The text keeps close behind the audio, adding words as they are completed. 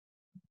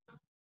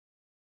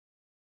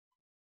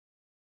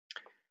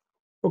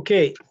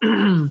Okay,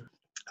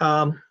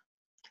 thank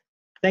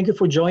you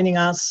for joining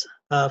us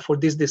for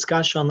this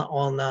discussion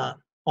on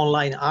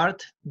online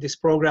art. This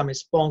program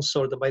is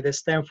sponsored by the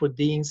Stanford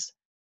Deans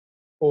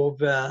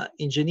of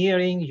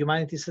Engineering,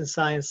 Humanities and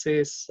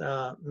Sciences,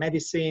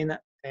 Medicine,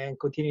 and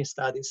Continuing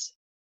Studies.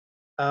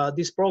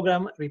 This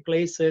program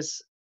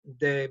replaces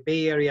the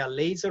Bay Area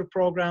Laser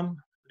Program,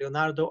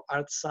 Leonardo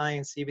Art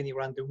Science Evening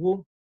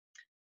Rendezvous.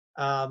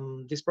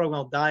 This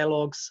program of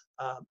dialogues,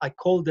 I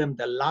call them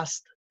the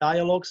LAST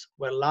dialogues,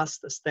 where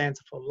LAST stands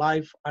for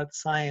Life, Art,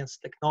 Science,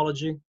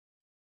 Technology,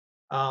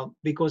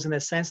 because in a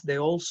sense they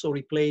also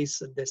replace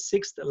the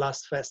 6th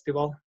LAST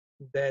festival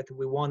that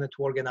we wanted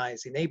to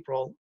organize in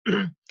April,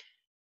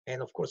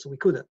 and of course we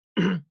couldn't.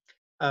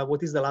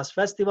 What is the LAST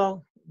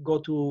festival? Go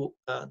to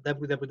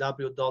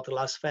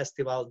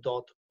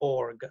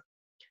www.lastfestival.org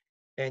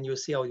and you'll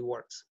see how it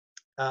works.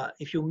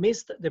 If you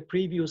missed the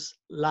previous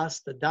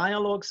LAST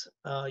dialogues,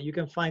 you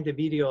can find the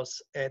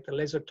videos at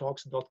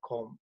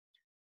lasertalks.com.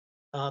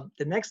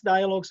 The next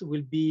dialogues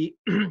will be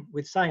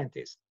with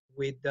scientists,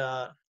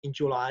 in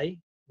July,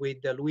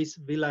 with Luis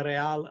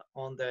Villarreal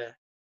on the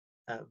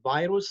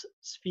virus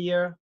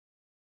sphere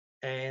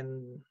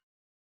and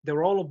the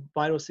role of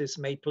viruses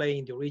may play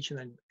in the origin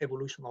and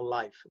evolution of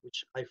life,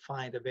 which I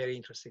find a very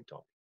interesting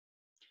topic.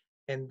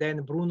 And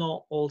then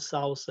Bruno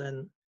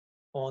Olshausen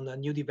on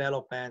new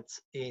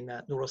developments in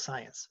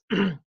neuroscience.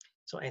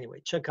 So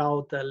anyway, check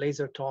out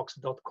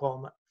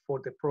lasertalks.com for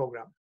the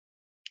program.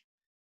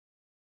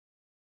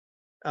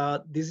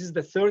 This is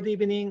the third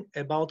evening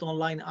about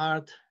online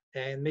art,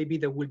 and maybe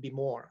there will be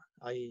more.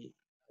 I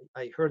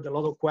heard a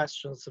lot of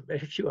questions,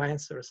 very few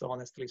answers,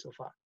 honestly, so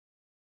far.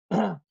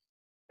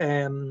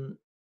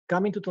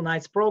 Coming to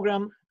tonight's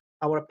program,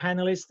 our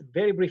panelists,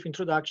 very brief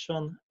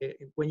introduction.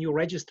 When you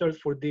registered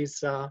for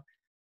this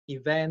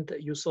event,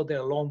 you saw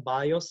their long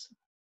bios.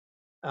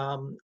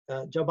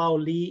 Jiabao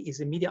Li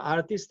is a media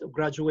artist who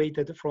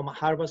graduated from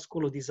Harvard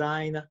School of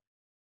Design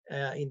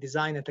in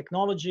Design and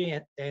Technology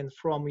and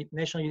from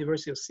National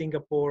University of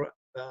Singapore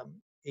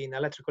in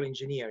Electrical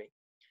Engineering.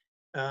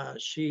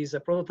 She's a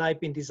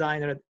prototyping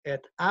designer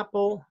at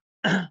Apple.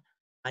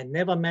 I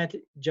never met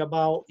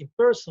Jiabao in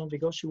person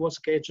because she was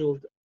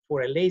scheduled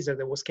for a laser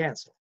that was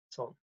canceled.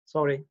 So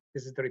sorry,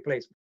 this is the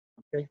replacement,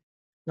 okay?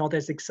 Not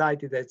as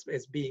excited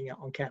as being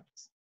on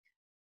campus.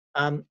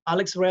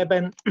 Alex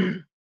Reben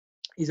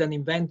is an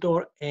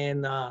inventor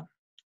and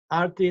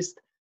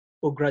artist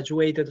who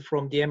graduated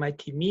from the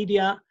MIT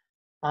Media.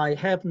 I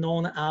have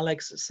known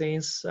Alex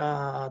since,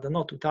 I don't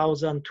know,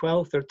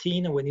 2012,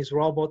 13, when his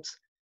robots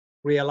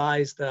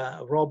realized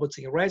Robots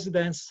in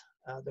Residence,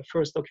 the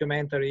first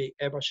documentary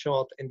ever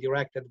shot and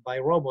directed by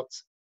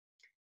robots.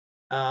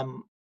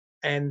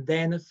 And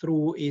then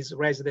through his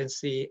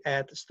residency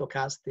at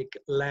Stochastic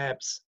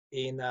Labs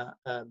in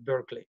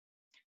Berkeley.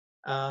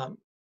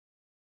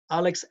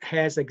 Alex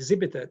has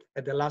exhibited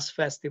at the last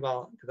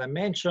festival that I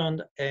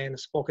mentioned and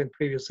spoken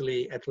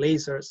previously at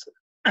Lasers.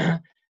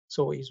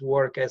 So his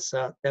work has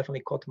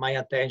definitely caught my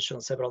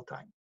attention several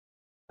times.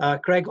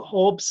 Craig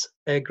Hobbs,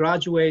 a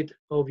graduate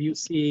of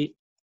UC.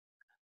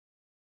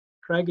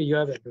 Craig, you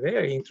have a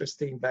very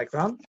interesting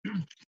background.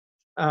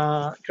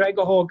 Craig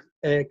Hobbs,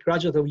 a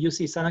graduate of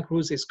UC Santa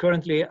Cruz, is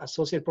currently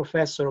Associate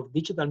Professor of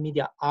Digital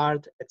Media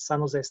Art at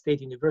San Jose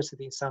State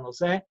University in San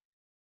Jose,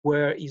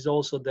 where he's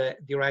also the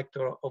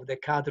director of the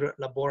Cadre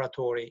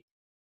Laboratory,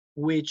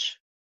 which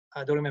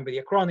I don't remember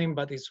the acronym,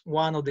 but is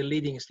one of the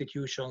leading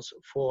institutions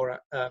for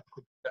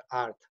computer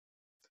art.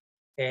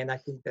 And I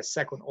think the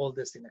second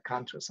oldest in the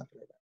country or something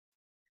like that.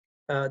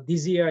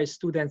 This year,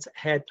 students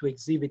had to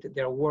exhibit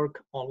their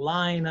work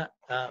online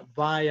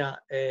via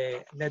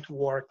a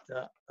networked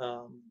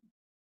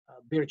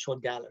virtual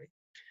gallery.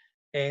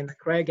 And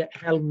Craig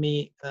helped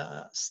me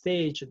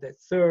stage the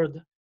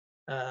third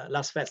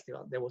last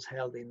festival that was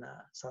held in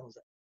San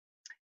Jose.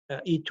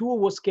 He too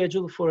was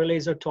scheduled for a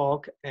laser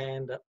talk,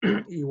 and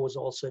he was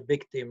also a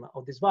victim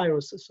of this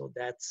virus, so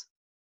that's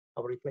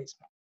our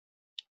replacement.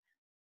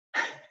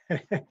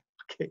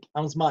 Okay,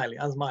 I'm smiling,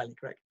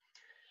 Craig.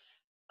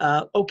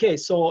 Okay,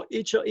 so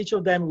each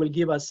of them will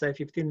give us a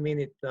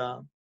 15-minute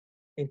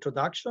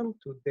introduction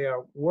to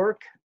their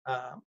work,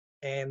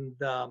 and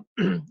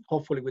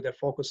hopefully with a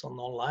focus on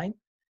online.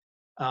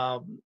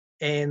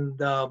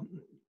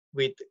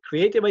 With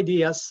creative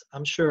ideas,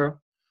 I'm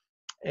sure.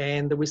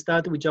 And we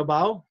start with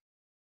Jiabao.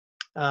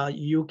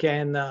 You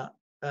can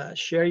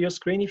share your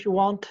screen if you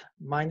want.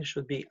 Mine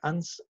should be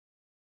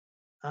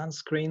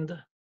unscreened.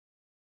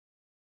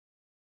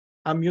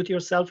 Unmute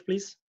yourself,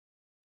 please.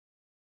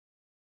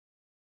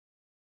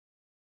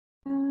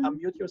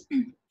 Unmute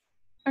yourself.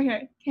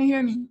 Okay, can you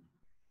hear me?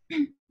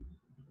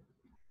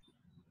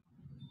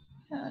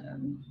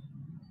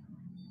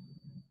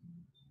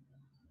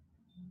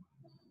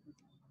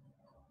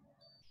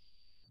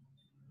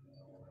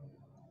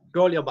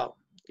 Go, Jiabao.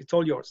 It's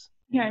all yours.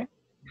 Okay.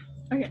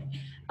 Okay.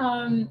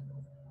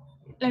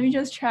 Let me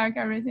just check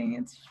everything.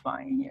 It's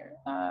fine here.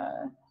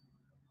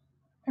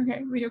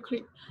 Okay, video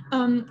clip.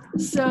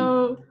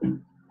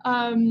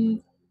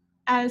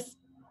 As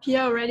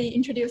Pierre already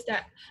introduced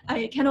that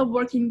I kind of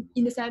work in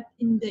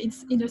the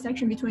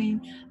intersection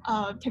between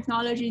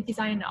technology,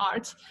 design, and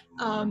art.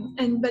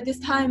 But this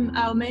time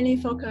I'll mainly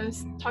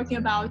focus talking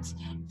about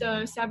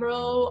the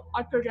several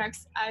art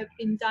projects I've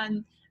been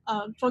done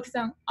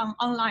focusing on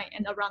online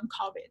and around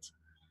COVID.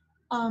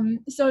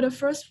 So the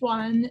first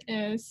one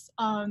is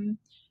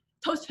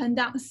toast pen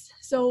dance.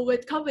 So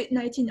with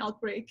COVID-19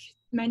 outbreak,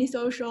 many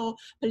social,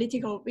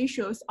 political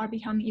issues are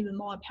becoming even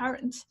more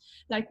apparent.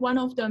 Like one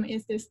of them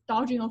is this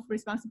dodging of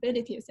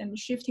responsibilities and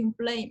shifting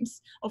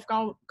blames of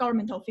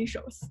government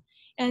officials.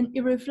 And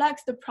it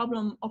reflects the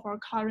problem of our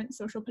current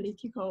social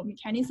political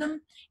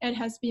mechanism. It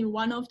has been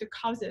one of the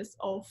causes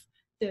of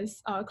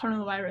this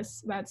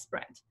coronavirus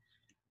widespread.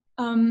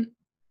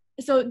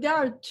 So there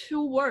are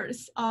two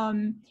words.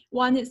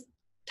 One is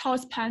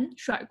toss pen,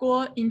 甩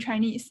锅 in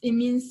Chinese. It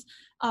means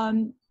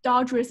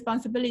dodge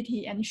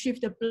responsibility and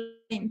shift the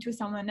blame to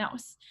someone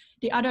else.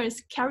 The other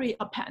is carry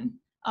a pen,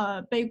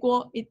 背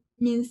锅. It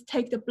means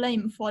take the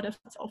blame for the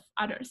faults of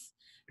others.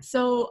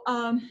 So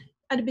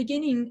at the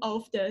beginning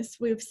of this,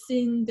 we've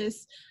seen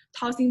this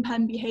tossing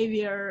pen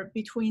behavior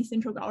between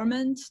central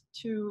government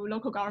to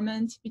local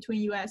government,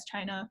 between US,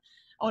 China,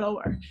 all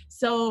over.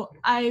 So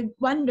I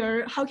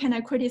wonder, how can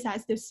I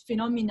criticize this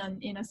phenomenon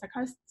in a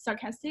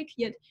sarcastic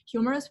yet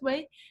humorous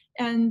way,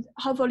 and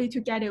hopefully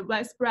to get it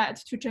widespread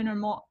to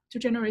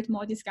generate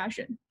more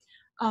discussion,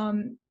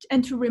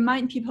 and to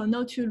remind people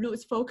not to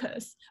lose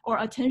focus or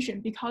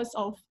attention because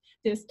of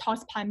these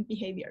toss pen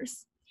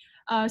behaviors.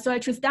 So I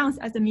chose dance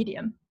as a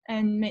medium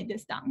and made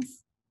this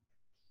dance.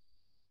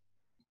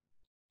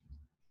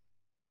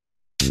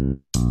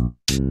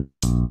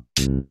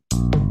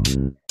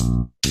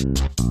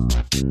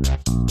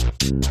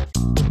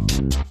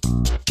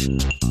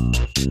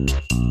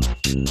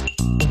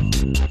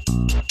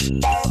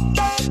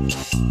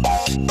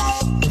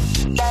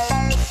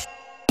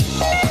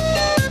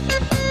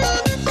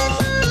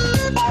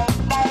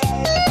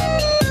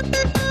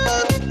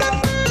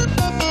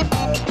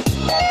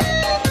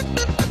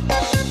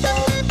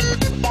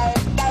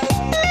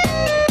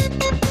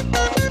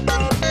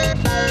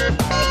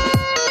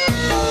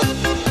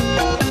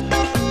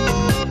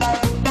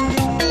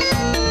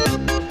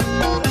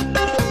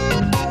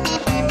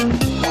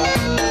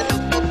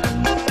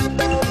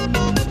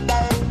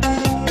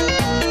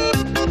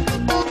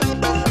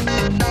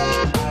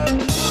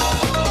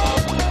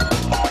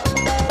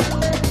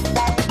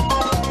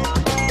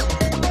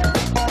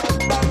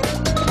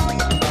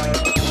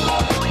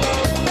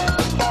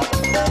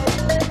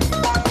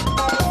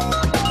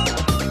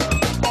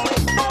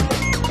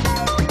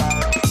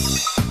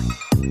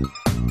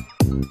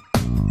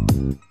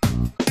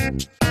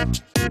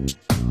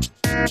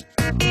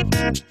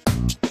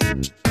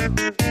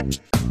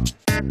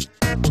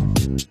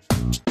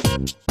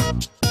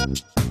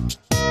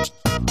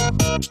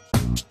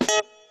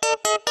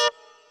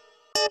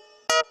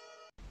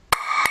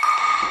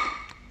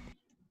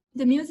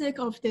 The music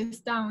of this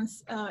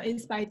dance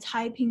is by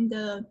typing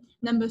the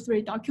number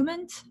 3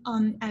 document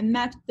and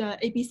map the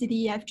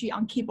ABCDEFG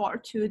on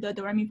keyboard to the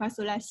do, re, mi, fa,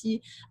 sol, la, si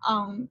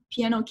on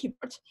piano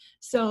keyboard.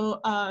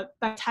 So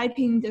by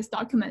typing this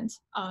document,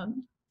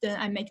 then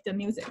I make the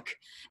music.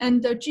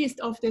 And the gist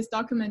of this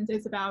document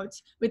is about,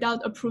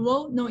 without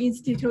approval, no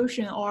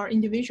institution or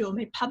individual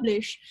may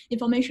publish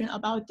information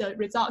about the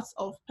results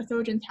of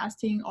pathogen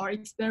testing or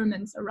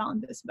experiments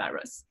around this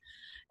virus.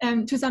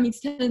 And to some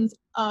extent,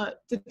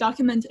 the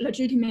document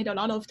legitimate a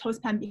lot of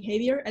toast pen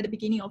behavior at the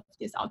beginning of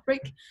this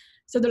outbreak.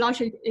 So the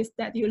logic is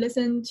that you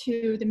listen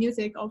to the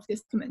music of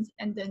this document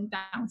and then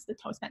dance the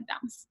toast pen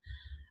dance.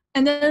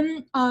 And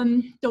then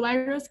the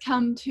virus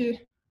come to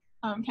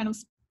kind of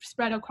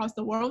spread across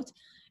the world.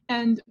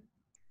 And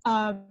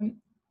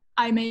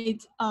I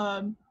made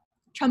a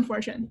Trump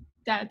version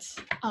that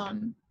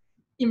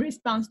in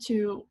response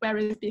to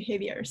various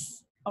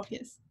behaviors of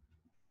his.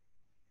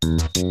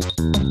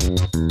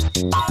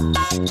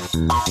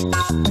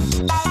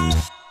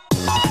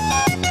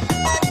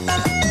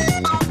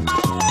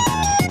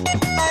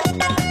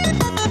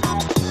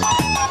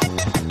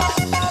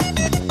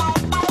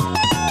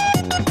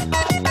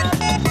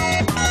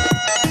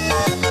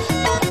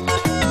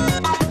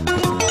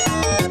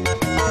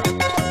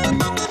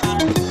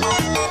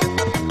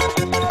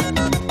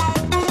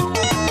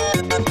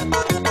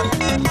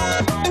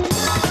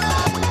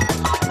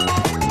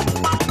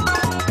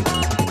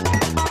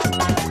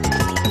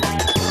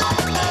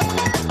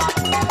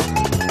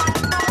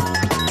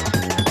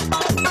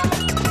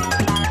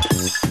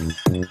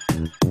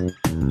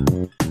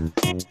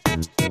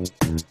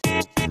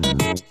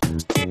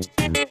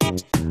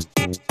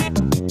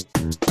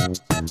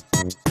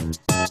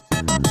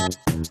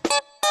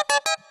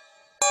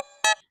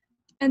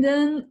 And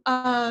then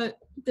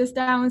this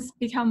dance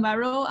become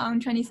viral on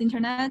Chinese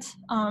internet.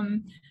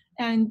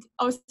 And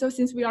also,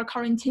 since we are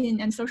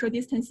quarantined and social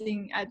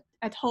distancing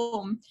at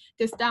home,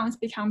 this dance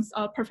becomes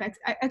a perfect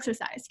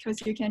exercise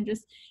because you can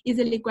just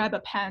easily grab a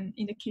pen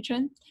in the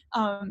kitchen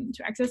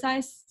to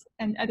exercise.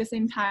 And at the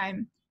same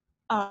time,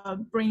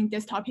 bring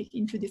this topic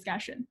into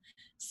discussion.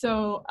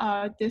 So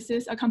this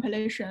is a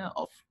compilation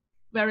of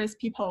various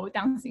people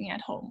dancing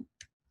at home.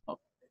 Oh.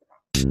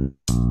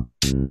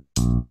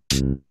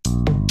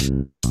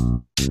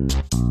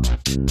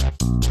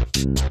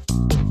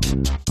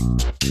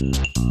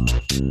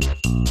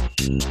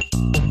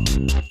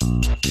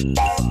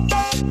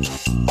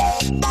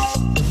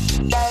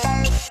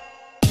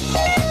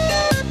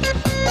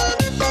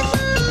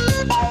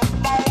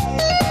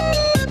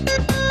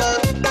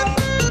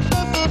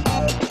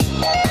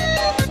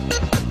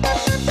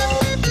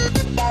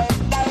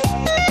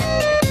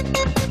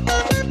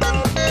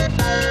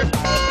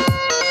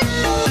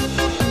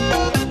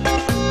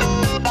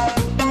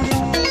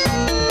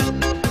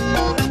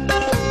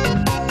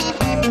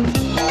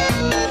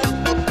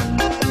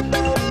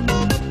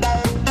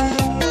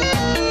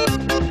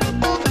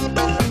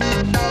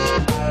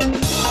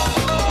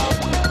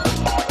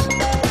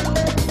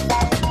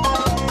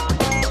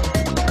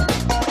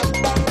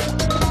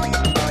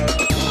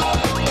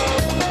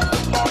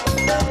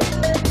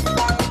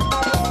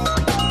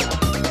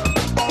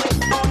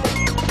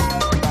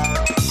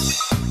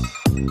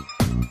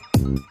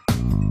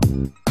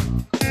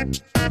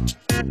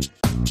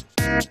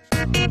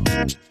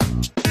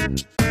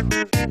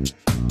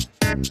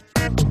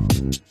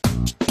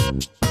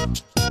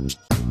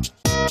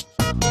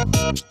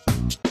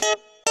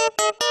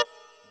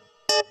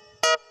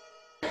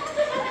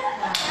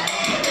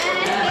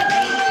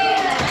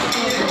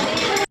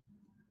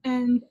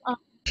 And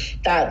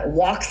that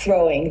walk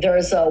throwing,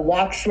 there's a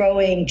walk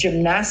throwing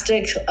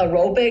gymnastics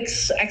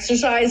aerobics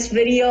exercise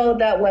video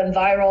that went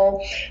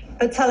viral.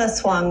 But tell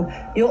us, Wang,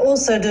 you're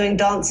also doing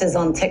dances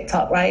on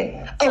TikTok,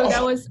 right? So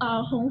that was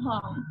Hong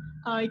Huang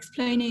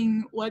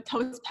explaining what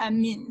toast pan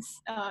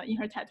means in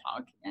her TED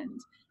Talk and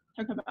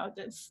talk about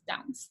this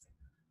dance.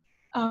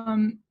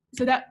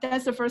 So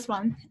that's the first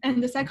one.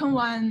 And the second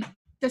one,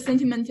 the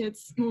sentiment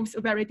moves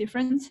very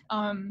different.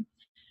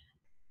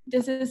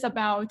 This is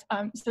about,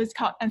 so it's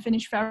called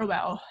Unfinished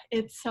Farewell.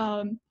 It's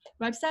a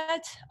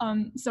website.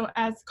 So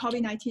as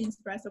COVID-19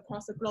 spreads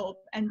across the globe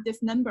and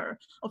this number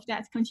of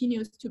deaths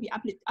continues to be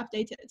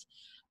updated,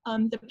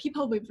 the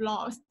people we've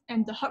lost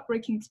and the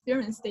heartbreaking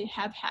experience they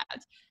have had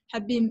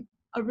have been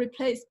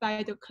replaced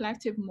by the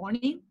collective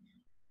mourning.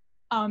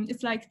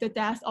 It's like the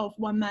death of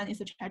one man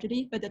is a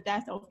tragedy, but the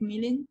death of a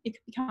million, it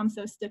becomes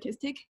a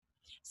statistic.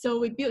 So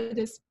we built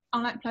this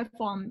online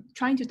platform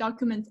trying to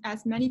document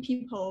as many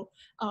people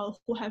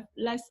who have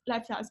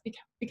left us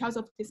because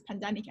of this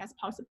pandemic as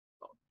possible.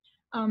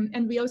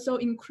 And we also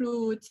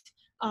include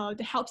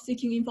the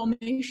help-seeking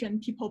information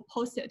people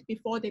posted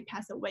before they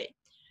pass away,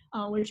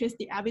 which is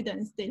the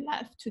evidence they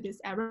left to this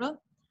era.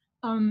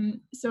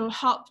 So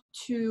help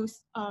to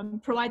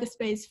provide a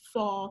space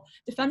for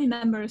the family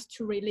members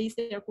to release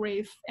their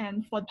grief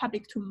and for the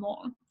public to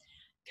mourn,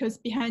 because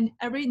behind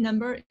every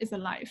number is a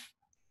life.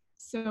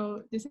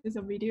 So this is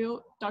a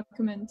video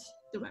document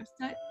the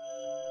website.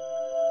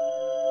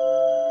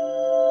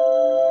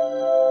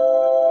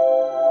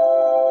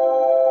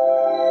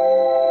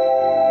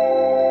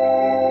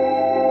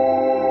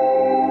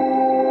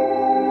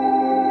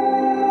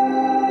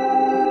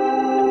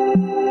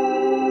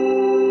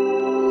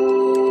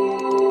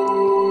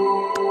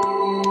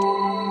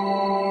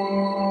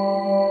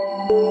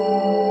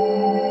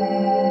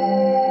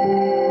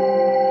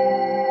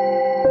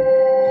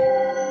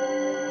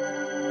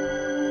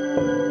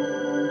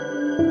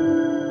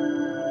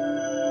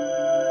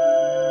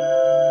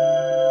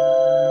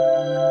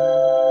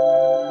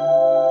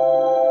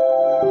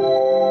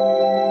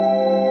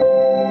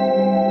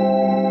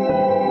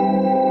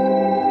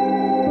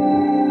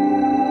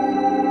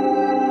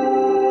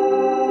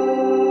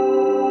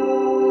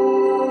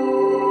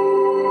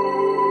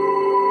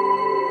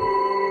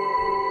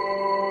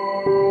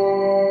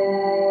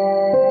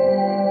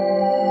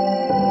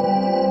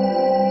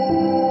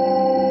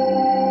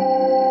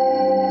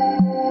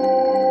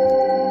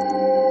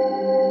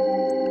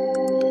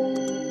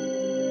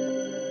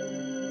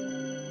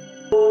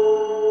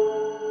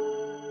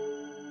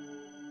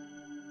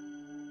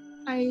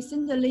 I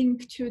sent the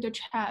link to the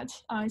chat.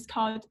 It's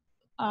called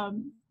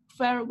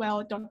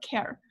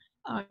farewell.care.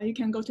 You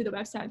can go to the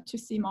website to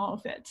see more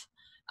of it.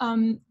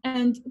 And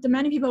the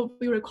many people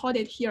we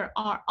recorded here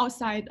are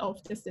outside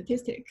of the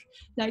statistic,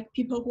 like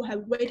people who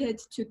have waited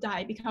to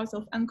die because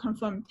of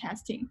unconfirmed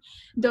testing,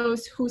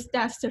 those whose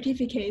death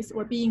certificates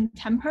were being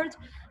tampered,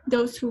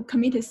 those who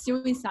committed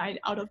suicide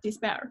out of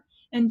despair,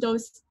 and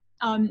those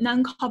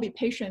non-COVID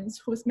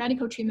patients whose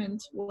medical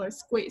treatment was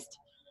squeezed.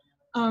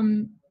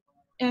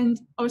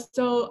 And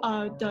also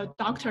the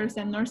doctors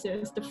and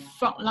nurses, the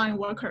frontline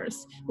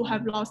workers who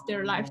have lost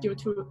their life due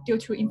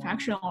to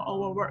infection or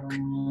overwork.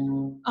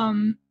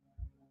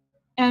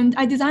 And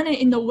I designed it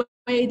in the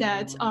way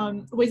that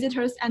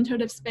visitors enter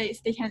the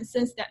space, they can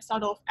sense that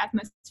sort of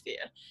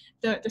atmosphere,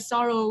 the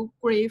sorrow,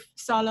 grief,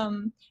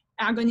 solemn,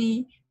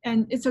 agony,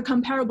 and it's a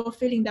comparable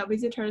feeling that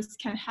visitors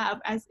can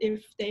have as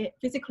if they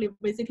physically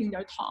visiting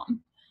their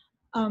tomb.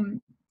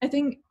 I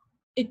think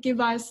it gives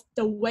us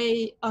the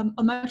way,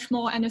 a much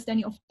more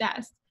understanding of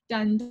death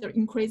than the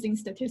increasing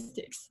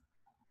statistics.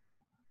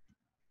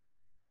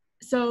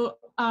 So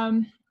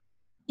in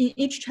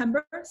each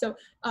chamber, so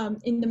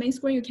in the main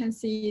screen, you can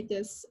see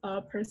this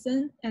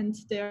person and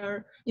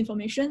their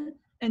information.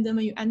 And then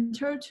when you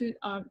enter to,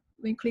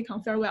 when you click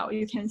on farewell,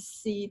 you can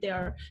see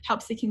their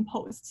help-seeking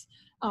posts.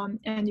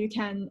 And you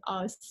can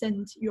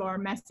send your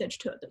message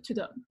to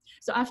them.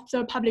 So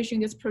after publishing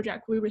this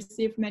project, we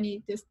received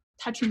many these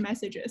touching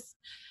messages.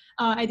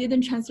 I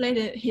didn't translate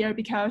it here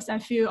because I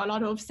feel a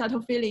lot of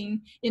subtle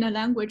feeling in a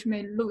language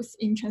may lose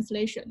in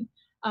translation.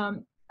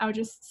 I'll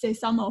just say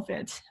some of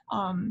it.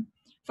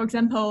 For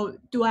example,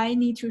 do I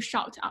need to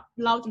shout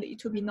loudly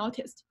to be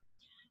noticed?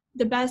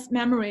 The best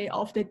memory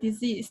of the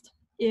deceased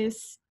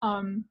is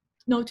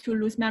not to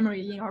lose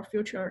memory in your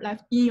future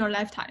life, in your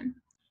lifetime.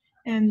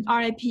 And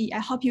RIP, I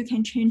hope you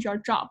can change your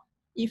job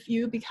if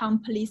you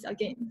become police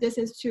again. This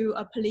is to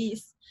a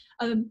police,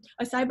 a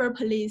cyber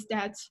police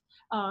that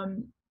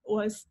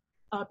was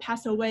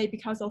passed away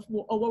because of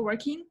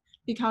overworking,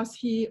 because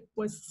he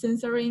was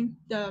censoring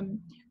the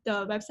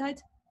website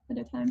at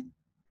the time.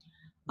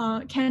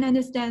 Can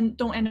understand,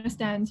 don't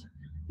understand.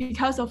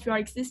 Because of your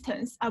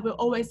existence, I will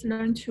always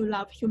learn to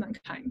love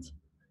humankind.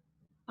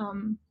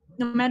 No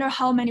matter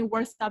how many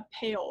words are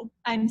pale,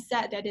 I'm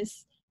sad that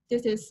this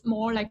is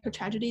more like a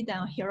tragedy than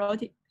a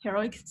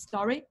heroic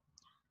story.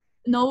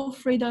 No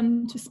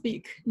freedom to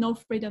speak, no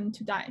freedom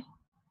to die.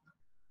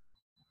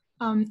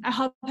 I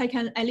hope I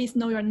can at least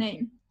know your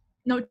name,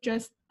 not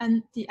just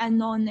the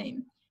unknown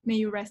name. May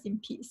you rest in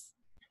peace.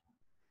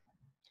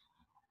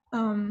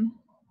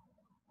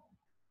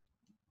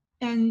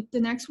 And the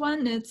next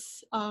one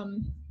is,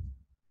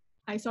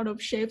 I sort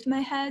of shaved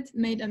my head,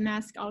 made a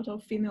mask out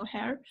of female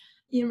hair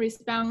in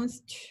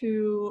response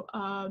to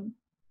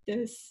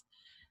this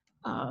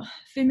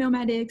female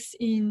medics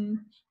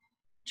in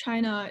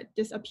China.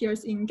 This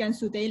appears in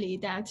Gansu Daily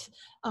that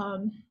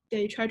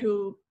they try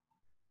to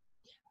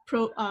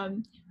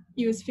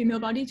use female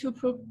body to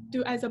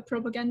do as a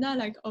propaganda,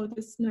 like, oh,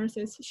 these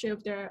nurses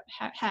shave their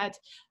head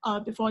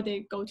before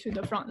they go to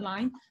the front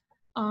line.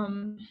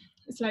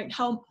 It's like,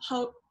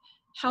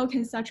 how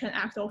can such an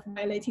act of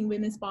violating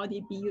women's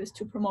body be used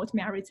to promote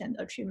merits and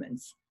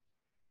achievements?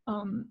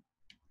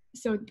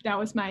 So that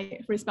was my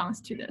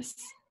response to this.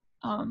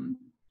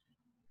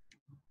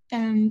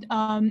 And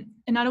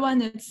another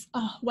one is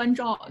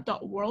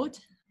onedraw.world.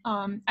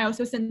 I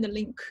also sent the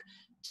link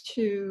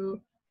to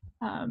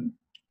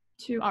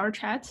our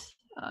chat.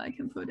 I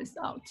can put this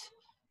out.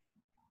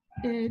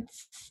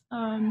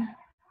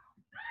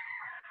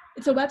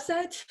 It's a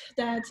website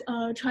that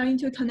trying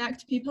to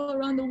connect people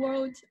around the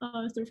world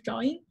through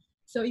drawing.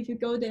 So if you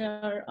go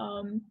there,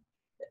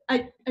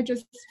 I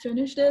just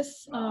finished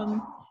this.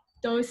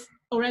 Those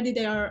already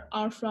they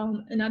are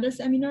from another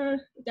seminar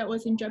that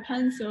was in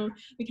Japan, so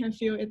you can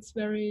feel it's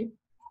very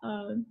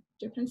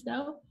Japan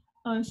style.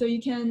 So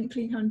you can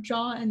click on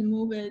draw and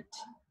move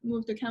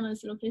the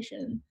canvas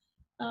location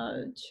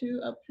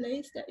to a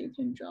place that you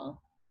can draw,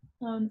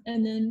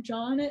 and then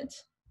draw on it.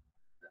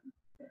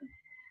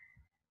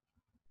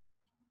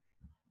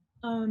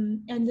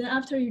 And then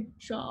after you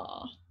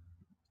draw,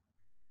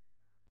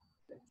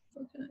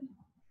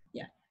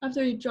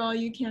 after you draw,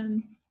 you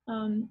can,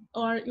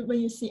 or when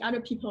you see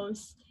other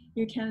people's,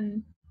 you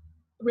can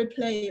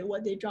replay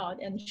what they draw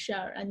and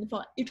share. And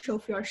for each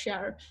of your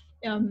share,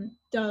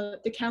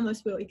 the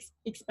canvas will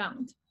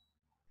expand.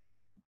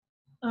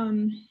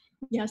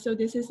 Yeah, so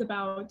this is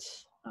about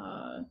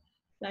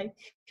like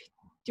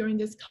during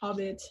this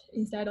COVID,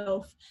 instead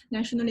of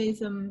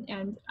nationalism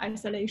and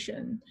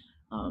isolation,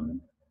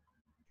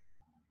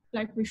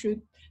 like we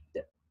should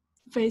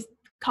face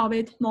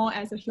COVID more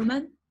as a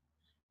human,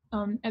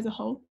 as a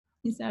whole,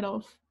 instead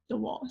of the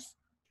walls.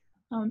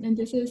 And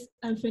this is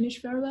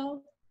unfinished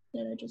farewell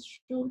that I just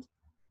showed.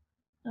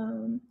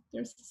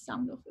 There's the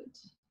sound of it.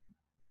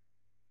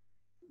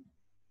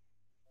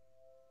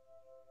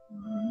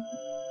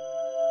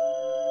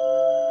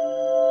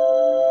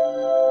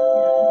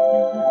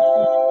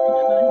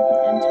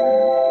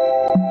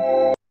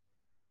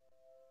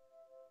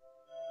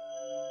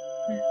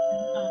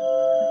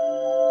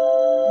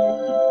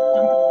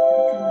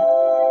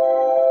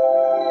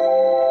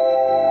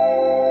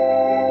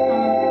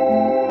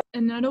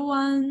 Another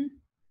one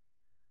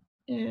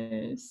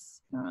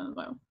is,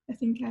 well, I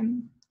think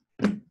I'm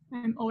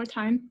over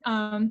time.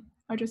 I'll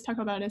just talk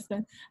about this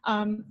then.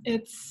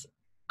 It's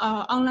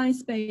an online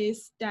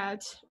space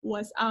that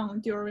was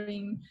on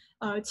during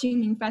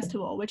Qingming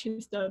Festival, which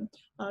is the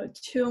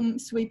tomb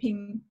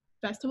sweeping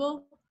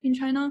festival in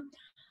China.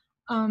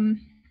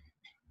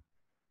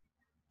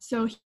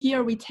 So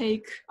here we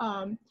take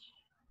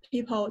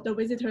people, the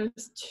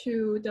visitors,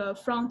 to the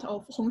front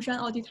of Hongshan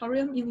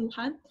Auditorium in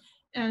Wuhan,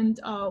 and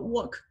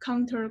walk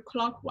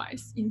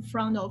counterclockwise in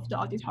front of the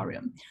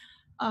auditorium.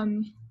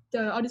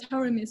 The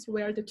auditorium is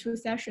where the 2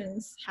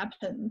 sessions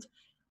happened,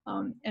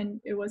 and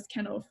it was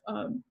kind of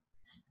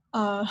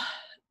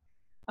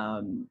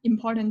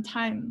important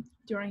time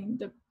during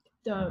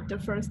the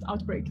first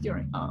outbreak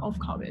of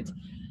COVID.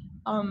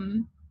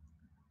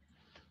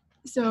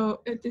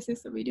 So this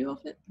is the video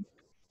of it.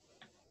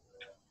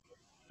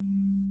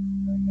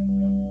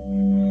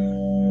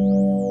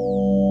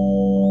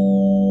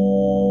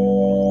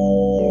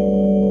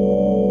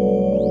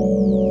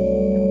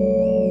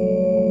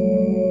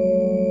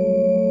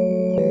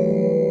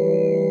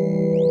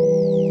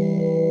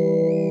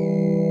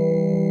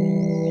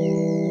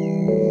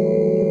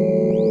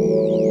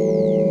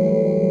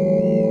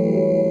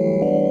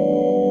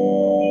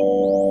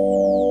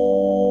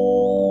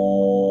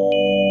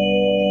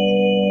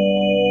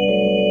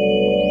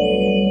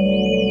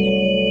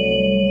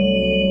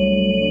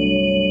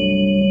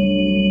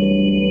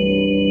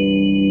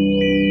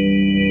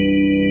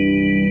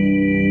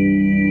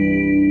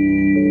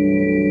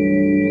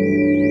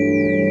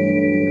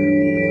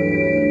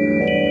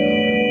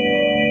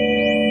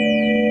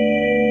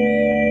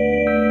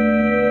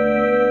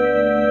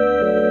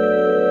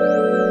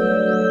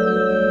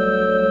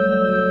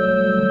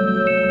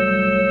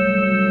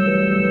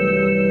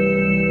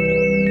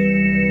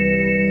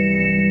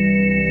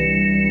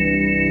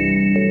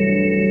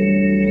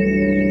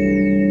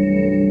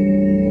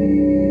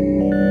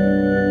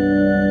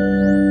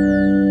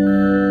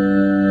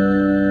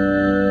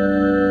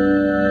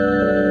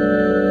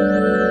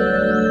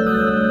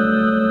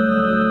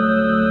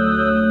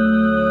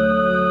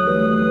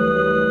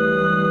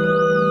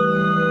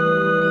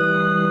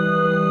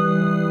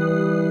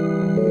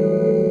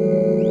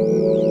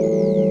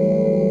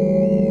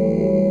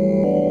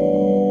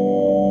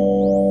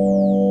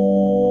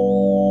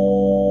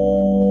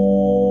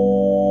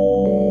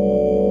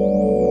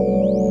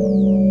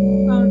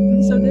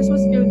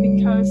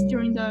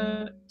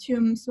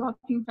 tomb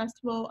swapping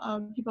festival,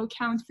 people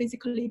can't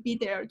physically be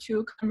there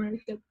to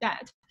commemorate the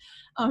dead.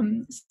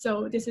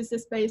 So this is the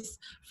space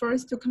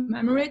first to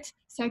commemorate.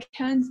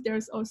 Second,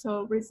 there's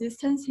also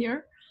resistance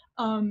here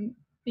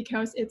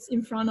because it's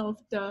in front of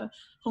the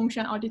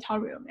Hongshan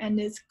Auditorium and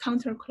it's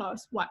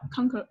counterclockwise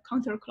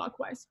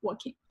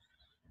walking.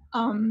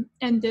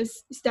 And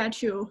this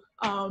statue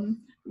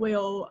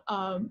will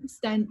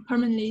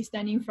permanently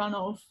stand in front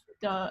of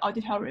the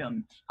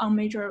auditorium on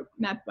major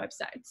map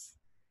websites.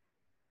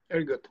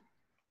 Very good.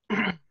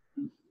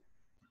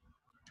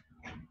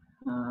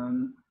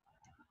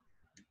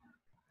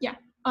 Yeah,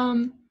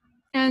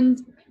 and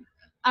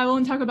I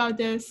won't talk about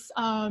this.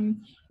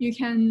 You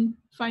can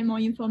find more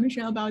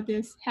information about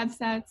this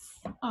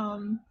headsets,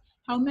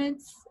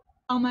 helmets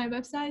on my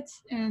website,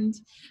 and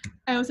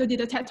I also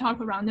did a TED Talk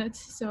around it,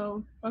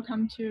 so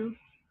welcome to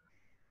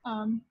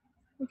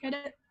look at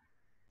it.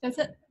 That's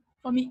it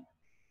for me.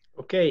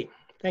 Okay,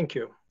 thank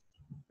you.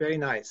 Very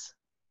nice.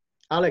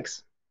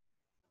 Alex.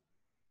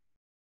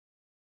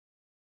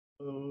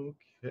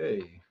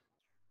 Okay.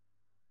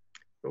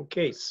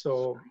 Okay,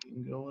 so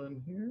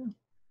going here.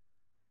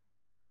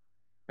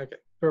 Okay,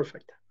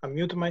 perfect. I'll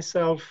mute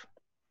myself.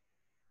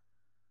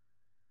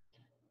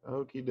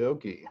 Okie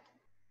dokie.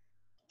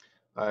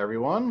 Hi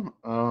everyone.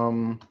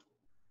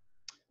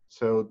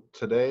 So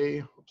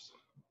today, oops,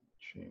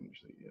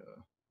 change the.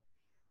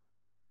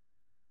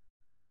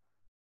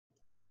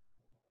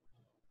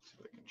 See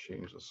if I can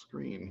change the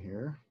screen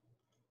here.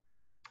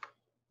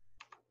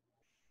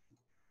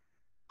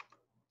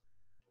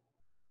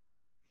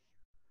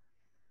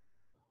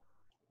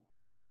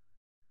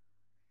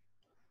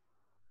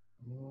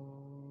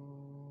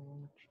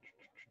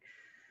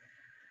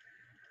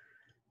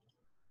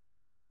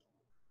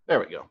 There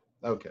we go.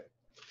 Okay.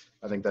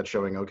 I think that's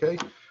showing okay.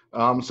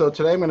 So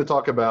today I'm going to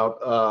talk about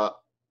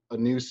a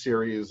new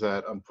series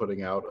that I'm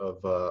putting out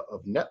of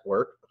net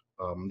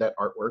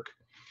artwork.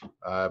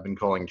 I've been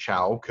calling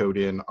Chow, Code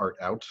In, Art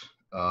Out.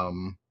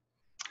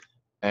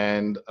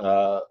 And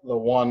the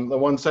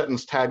one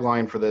sentence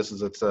tagline for this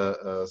is it's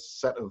a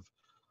set of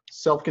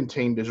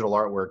self-contained digital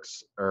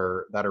artworks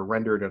that are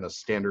rendered in a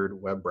standard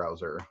web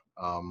browser.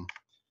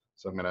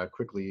 So I'm going to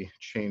quickly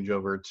change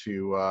over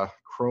to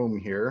Chrome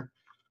here.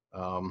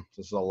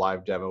 This is a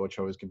live demo, which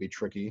always can be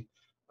tricky.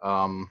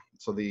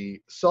 So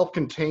the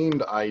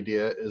self-contained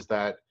idea is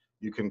that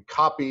you can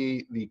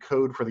copy the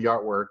code for the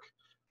artwork,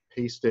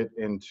 paste it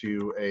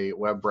into a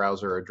web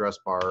browser address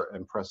bar,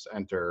 and press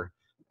enter,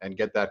 and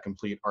get that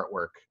complete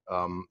artwork.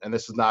 And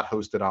this is not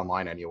hosted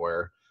online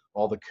anywhere.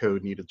 All the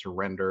code needed to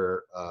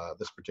render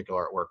this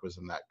particular artwork was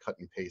in that cut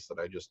and paste that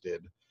I just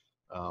did.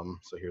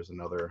 So here's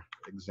another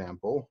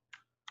example.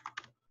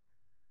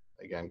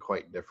 Again,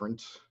 quite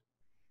different.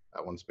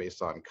 That one's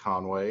based on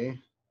Conway.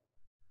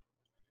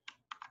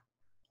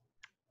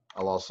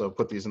 I'll also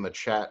put these in the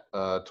chat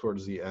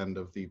towards the end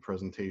of the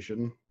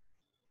presentation.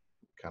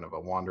 Kind of a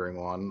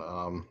wandering one.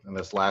 And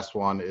this last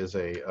one is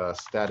a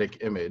static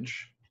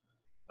image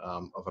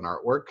of an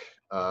artwork.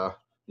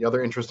 The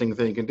other interesting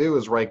thing you can do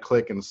is right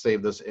click and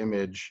save this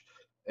image,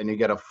 and you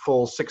get a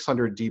full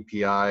 600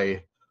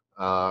 DPI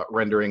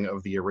rendering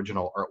of the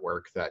original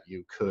artwork that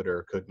you could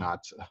or could not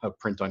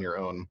print on your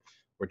own,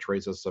 which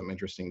raises some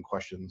interesting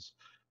questions.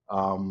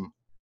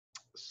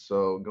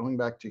 So going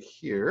back to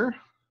here,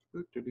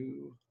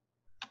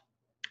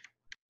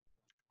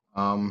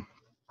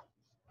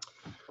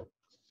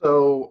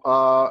 So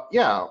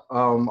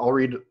I'll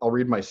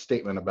read my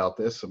statement about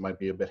this. It might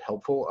be a bit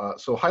helpful.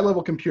 So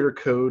high-level computer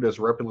code is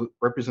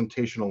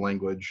representational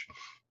language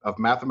of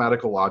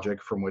mathematical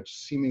logic from which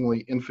seemingly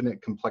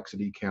infinite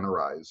complexity can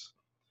arise.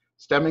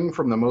 Stemming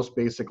from the most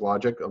basic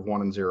logic of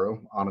 1 and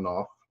 0, on and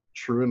off,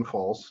 true and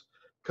false,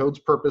 code's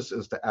purpose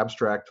is to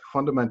abstract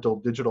fundamental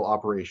digital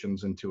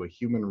operations into a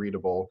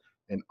human-readable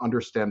and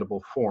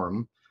understandable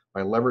form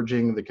by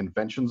leveraging the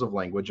conventions of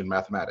language and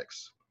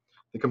mathematics.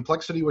 The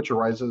complexity which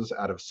arises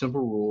out of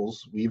simple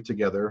rules weaved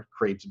together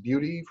creates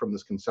beauty from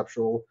this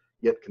conceptual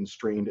yet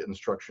constrained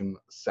instruction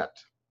set.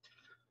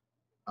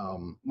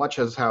 Much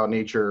as how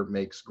nature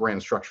makes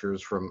grand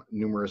structures from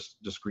numerous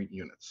discrete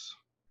units.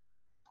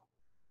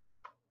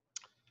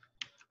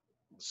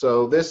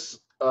 So this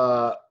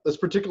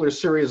particular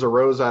series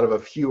arose out of a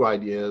few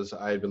ideas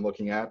I had been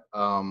looking at.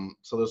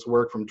 So this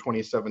work from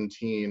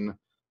 2017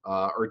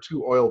 are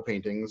 2 oil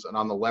paintings, and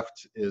on the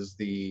left is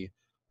the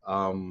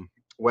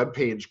web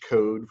page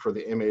code for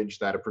the image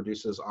that it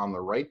produces on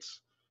the right.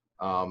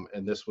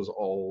 And this was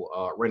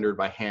all rendered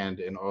by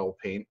hand in oil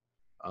paint,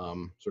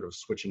 sort of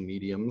switching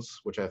mediums,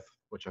 which I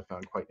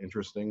found quite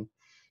interesting.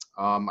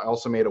 I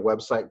also made a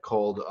website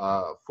called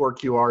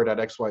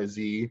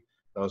 4qr.xyz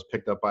that was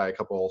picked up by a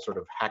couple sort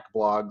of hack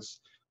blogs.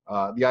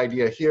 The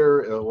idea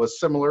here was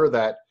similar,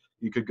 that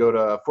you could go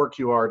to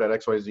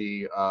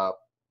 4qr.xyz,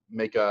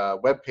 make a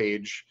web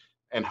page,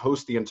 and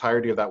host the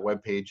entirety of that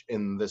web page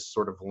in this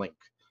sort of link,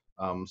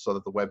 so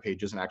that the web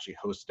page isn't actually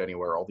hosted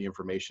anywhere. All the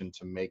information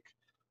to make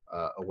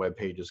a web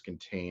page is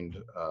contained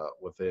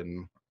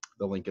within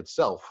the link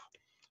itself.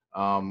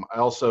 I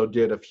also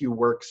did a few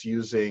works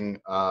using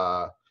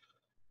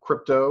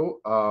crypto.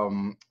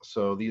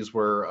 So these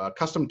were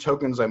custom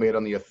tokens I made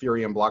on the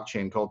Ethereum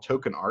blockchain called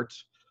token art.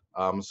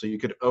 So you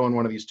could own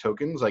one of these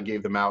tokens. I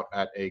gave them out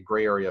at a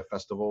gray area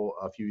festival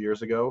a few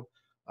years ago.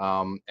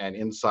 And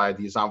inside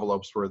these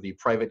envelopes were the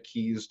private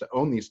keys to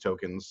own these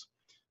tokens.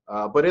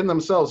 But in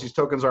themselves, these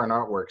tokens aren't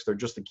artworks. They're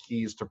just the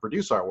keys to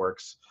produce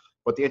artworks.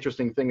 But the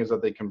interesting thing is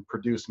that they can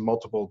produce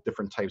multiple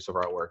different types of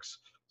artworks.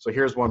 So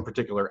here's one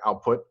particular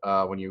output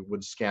when you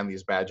would scan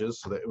these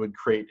badges, so that it would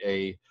create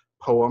a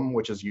poem,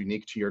 which is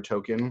unique to your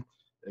token.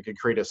 It could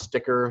create a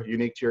sticker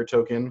unique to your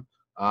token.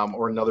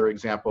 Or another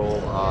example, you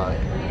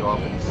could go up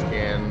and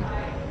scan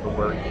the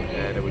work,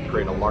 and it would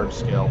create a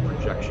large-scale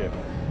projection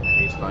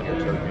based on your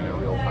token in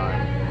real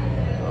time.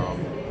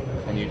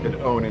 And you could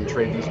own and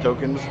trade these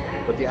tokens,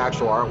 but the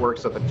actual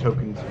artworks that the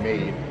tokens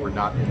made were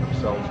not in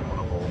themselves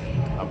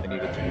ownable. They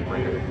needed to be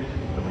rendered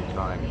every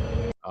time.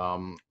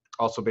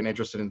 Also been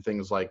interested in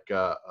things like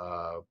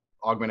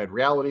augmented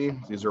reality.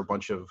 These are a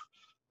bunch of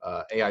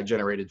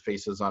AI-generated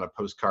faces on a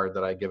postcard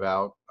that I give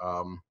out.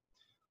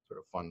 Sort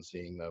of fun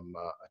seeing them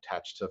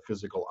attached to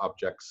physical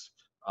objects.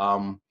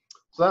 So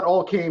that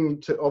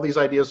all these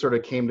ideas sort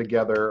of came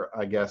together,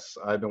 I guess.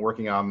 I've been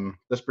working on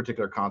this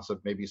particular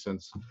concept maybe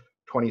since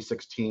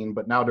 2016,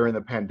 but now during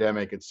the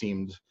pandemic, it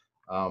seemed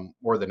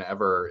more than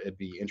ever, it'd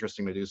be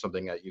interesting to do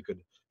something that you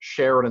could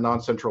share in a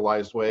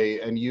non-centralized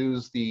way and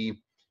use the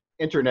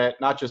internet,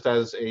 not just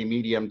as a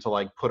medium to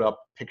like put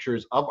up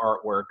pictures of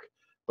artwork,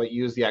 but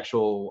use the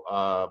actual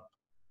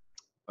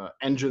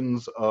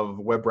engines of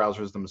web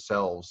browsers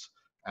themselves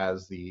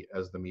as the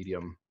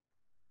medium.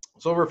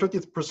 So over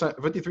 53%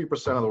 of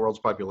the world's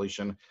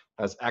population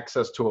has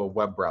access to a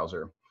web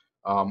browser,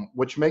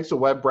 which makes a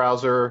web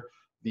browser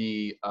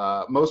the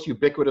most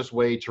ubiquitous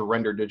way to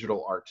render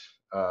digital art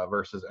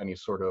versus any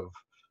sort of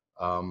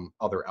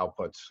other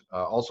outputs.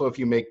 Also, if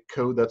you make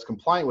code that's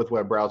compliant with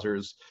web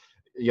browsers,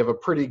 you have a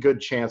pretty good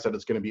chance that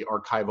it's going to be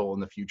archival in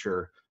the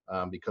future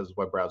because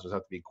web browsers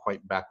have to be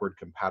quite backward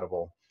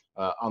compatible.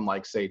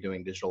 Unlike, say,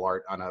 doing digital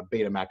art on a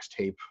Betamax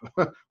tape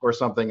or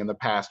something in the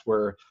past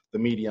where the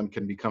medium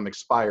can become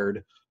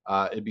expired,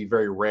 it'd be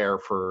very rare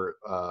for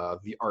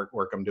the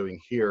artwork I'm doing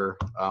here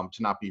to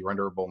not be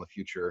renderable in the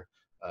future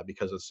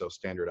because it's so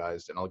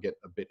standardized, and I'll get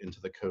a bit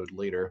into the code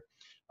later.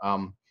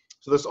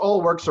 So this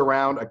all works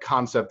around a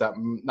concept that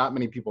not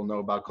many people know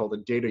about called a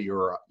data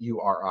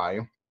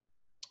URI.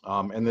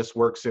 And this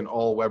works in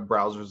all web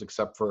browsers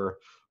except for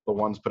the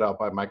ones put out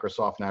by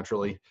Microsoft,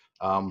 naturally.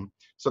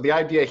 So the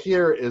idea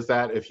here is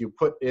that if you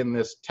put in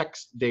this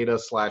text data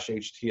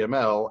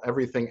 /HTML,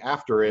 everything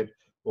after it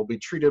will be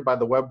treated by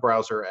the web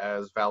browser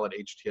as valid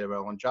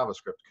HTML and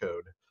JavaScript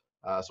code.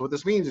 So what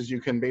this means is you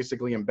can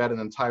basically embed an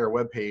entire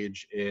web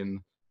page in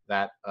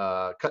that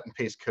cut and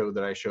paste code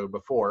that I showed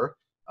before.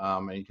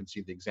 And you can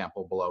see the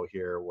example below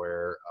here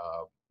where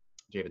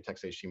data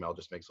text HTML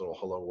just makes a little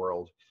hello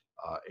world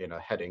in a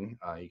heading.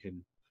 You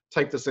can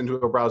type this into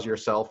a browser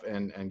yourself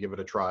and give it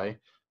a try.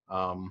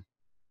 Yeah,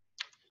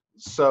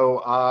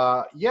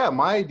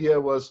 my idea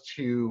was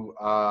to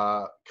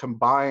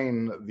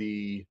combine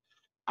the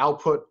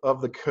output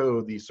of the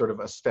code, the sort of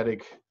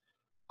aesthetic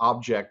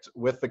object,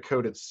 with the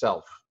code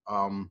itself.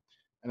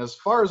 And as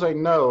far as I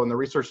know, in the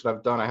research that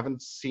I've done, I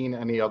haven't seen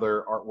any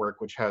other artwork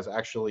which has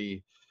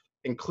actually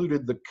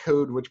included the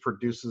code which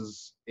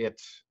produces it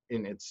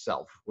in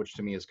itself, which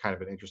to me is kind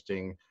of an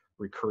interesting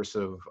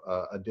recursive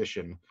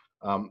addition.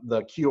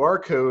 The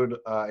QR code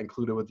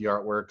included with the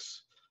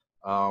artworks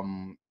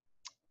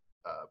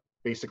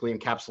basically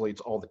encapsulates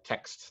all the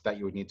text that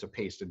you would need to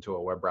paste into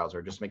a web browser.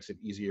 It just makes it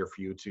easier for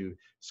you to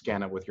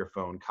scan it with your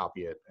phone,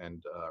 copy it,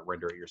 and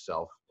render it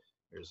yourself.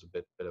 There's a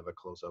bit of a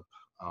close-up.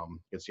 You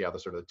can see how the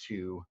sort of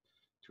two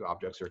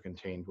objects are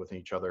contained within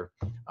each other.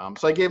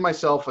 So I gave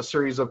myself a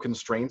series of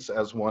constraints,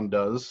 as one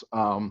does.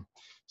 In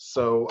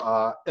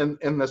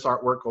this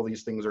artwork, all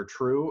these things are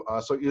true.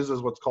 So it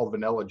uses what's called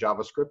vanilla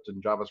JavaScript,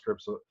 and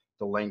JavaScript's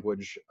the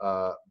language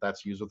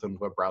that's used within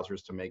web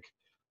browsers to make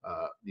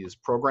these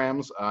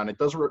programs, and it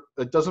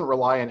doesn't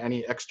rely on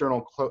any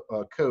external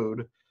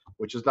code,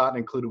 which is not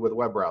included with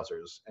web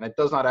browsers, and it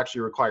does not actually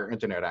require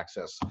internet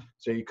access.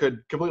 So you could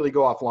completely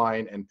go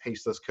offline and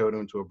paste this code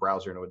into a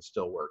browser and it would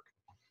still work.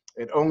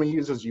 It only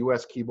uses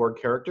US keyboard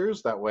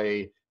characters. That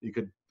way you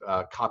could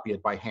copy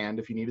it by hand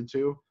if you needed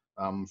to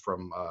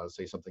from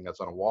say something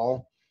that's on a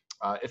wall.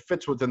 It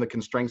fits within the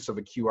constraints of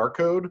a QR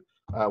code,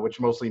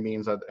 which mostly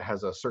means that it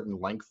has a certain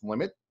length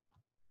limit.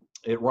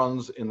 It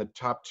runs in the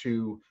top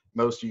two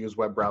most used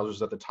web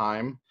browsers at the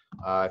time.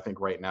 I think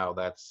right now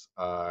that's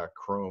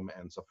Chrome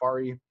and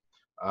Safari.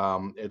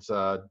 It's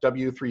a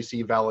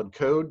W3C valid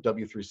code.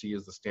 W3C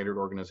is the standard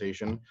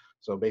organization.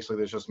 So basically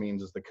this just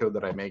means is the code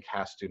that I make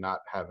has to not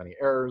have any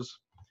errors.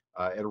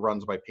 It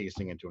runs by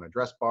pasting into an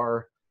address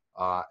bar.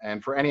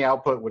 And for any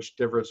output which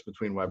differs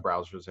between web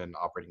browsers and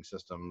operating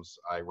systems,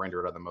 I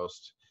render it on the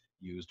most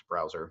used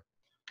browser.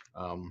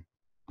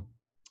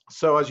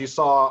 So as you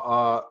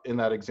saw in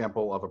that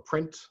example of a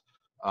print,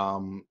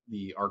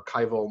 the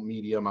archival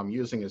medium I'm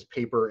using is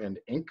paper and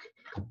ink,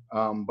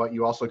 but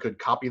you also could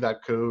copy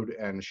that code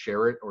and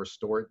share it or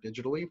store it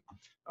digitally.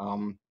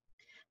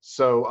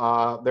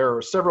 There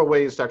are several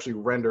ways to actually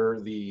render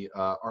the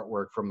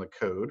artwork from the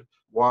code.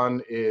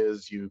 One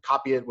is you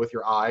copy it with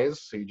your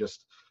eyes, so you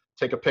just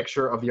take a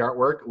picture of the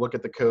artwork, look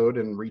at the code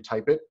and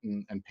retype it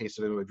and paste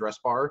it into an address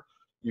bar.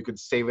 You could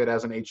save it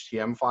as an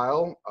HTML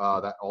file.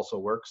 That also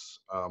works.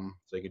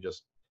 So you could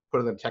just put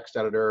it in the text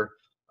editor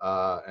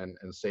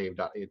and save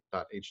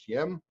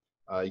 .html.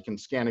 You can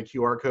scan a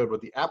QR code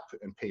with the app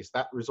and paste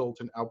that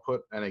result in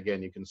output. And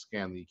again, you can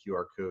scan the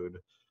QR code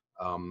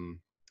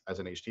as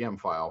an HTML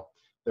file.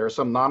 There are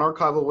some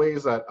non-archival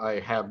ways that I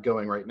have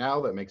going right now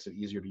that makes it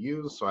easier to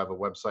use. So I have a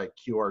website,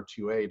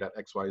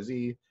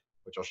 qr2a.xyz,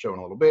 which I'll show in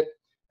a little bit.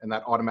 And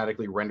that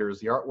automatically renders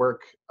the artwork.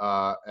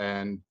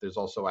 And there's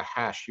also a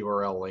hash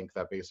URL link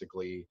that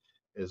basically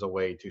is a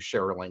way to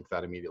share a link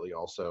that immediately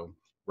also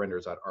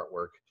renders that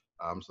artwork.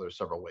 So there's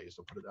several ways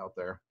to put it out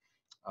there.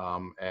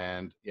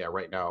 And yeah,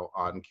 right now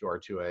on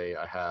QR2A,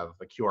 I have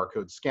a QR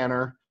code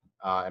scanner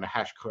and a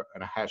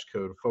hash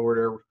code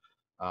forwarder.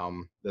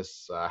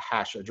 This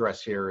hash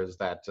address here is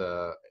that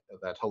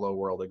hello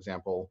world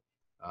example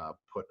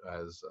put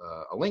as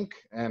a link,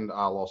 and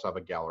I'll also have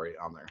a gallery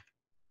on there.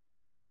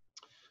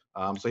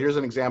 So here's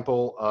an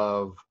example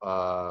of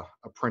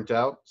a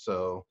printout.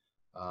 So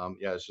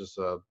yeah, it's just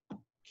a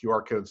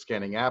QR code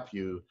scanning app.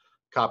 You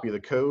copy the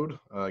code.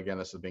 Again,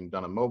 this is being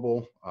done on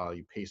mobile.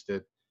 You paste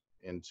it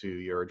into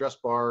your address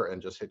bar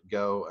and just hit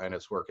go, and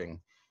it's working.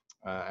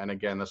 And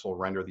again, this will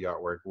render the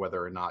artwork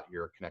whether or not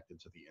you're connected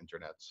to the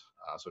internet.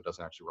 So it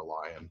doesn't actually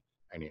rely on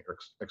any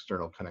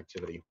external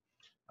connectivity.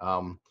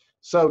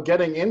 So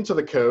getting into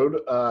the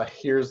code,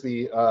 here's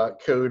the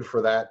code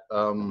for that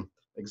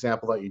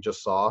example that you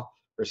just saw.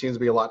 There seems to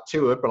be a lot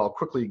to it, but I'll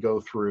quickly go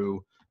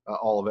through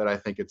all of it. I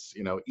think it's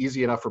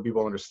easy enough for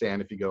people to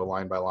understand if you go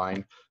line by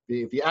line.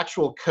 The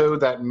actual code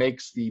that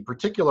makes the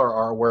particular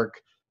artwork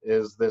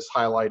is this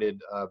highlighted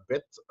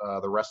bit.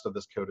 The rest of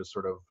this code is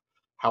sort of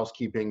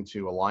housekeeping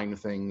to align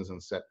things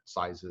and set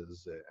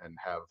sizes and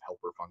have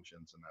helper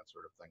functions and that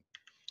sort of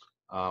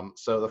thing.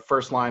 So the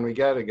first line we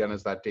get, again,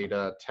 is that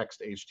data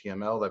text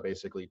HTML that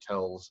basically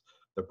tells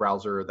the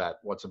browser that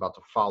what's about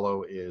to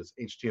follow is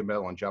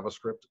HTML and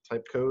JavaScript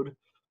type code.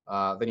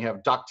 Then you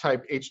have doc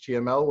type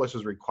HTML, which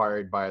is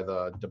required by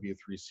the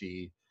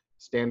W3C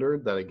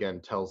standard that again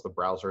tells the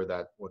browser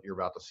that what you're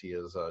about to see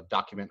is a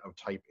document of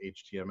type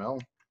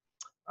HTML.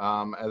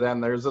 And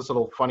then there's this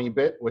little funny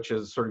bit, which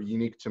is sort of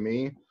unique to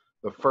me.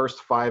 The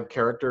first 5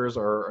 characters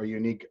are a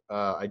unique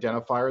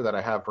identifier that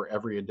I have for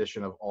every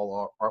edition of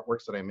all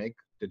artworks that I make,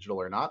 digital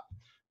or not.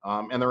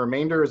 And the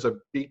remainder is a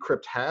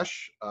bcrypt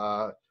hash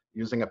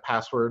using a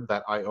password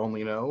that I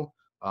only know.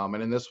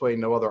 And in this way,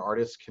 no other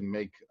artist can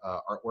make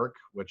artwork,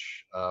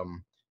 which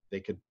they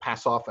could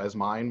pass off as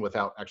mine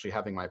without actually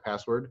having my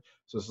password.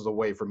 So this is a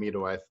way for me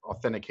to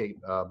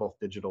authenticate both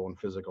digital and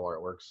physical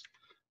artworks.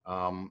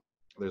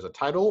 There's a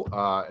title.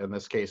 In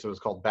this case, it was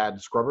called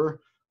Bad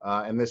Scrubber.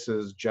 And this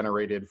is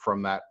generated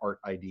from that art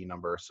ID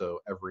number. So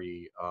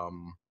every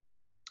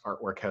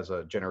artwork has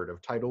a generative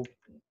title.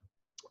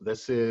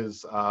 This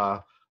is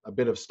a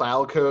bit of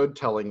style code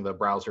telling the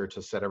browser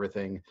to set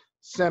everything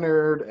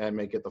centered and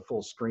make it the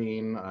full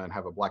screen and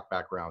have a black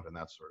background and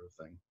that sort of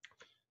thing.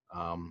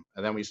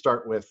 And then we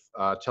start with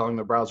telling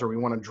the browser we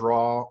want to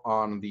draw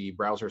on the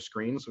browser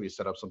screen. So we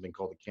set up something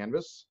called a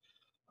canvas.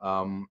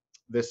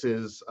 this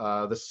is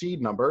the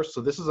seed number.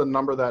 So this is a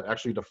number that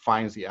actually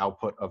defines the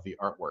output of the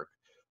artwork.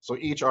 So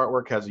each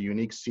artwork has a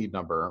unique seed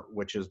number,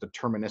 which is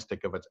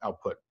deterministic of its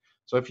output.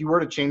 So if you were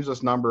to change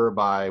this number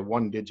by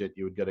 1 digit,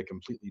 you would get a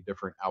completely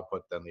different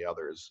output than the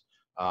others.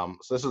 So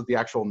this is the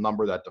actual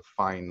number that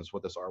defines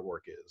what this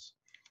artwork is.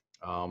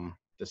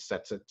 This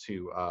sets it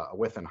to a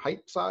width and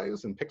height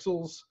size in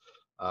pixels.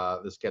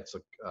 This gets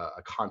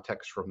a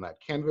context from that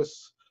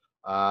canvas.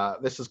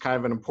 This is kind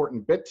of an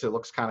important bit. It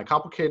looks kind of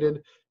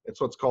complicated. It's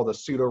what's called a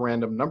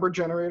pseudo-random number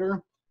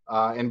generator.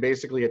 And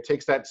basically it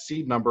takes that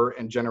seed number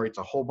and generates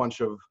a whole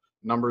bunch of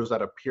numbers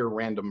that appear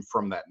random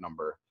from that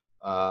number.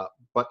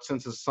 But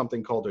since it's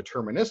something called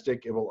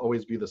deterministic, it will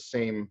always be the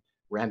same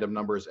random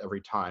numbers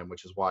every time,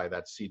 which is why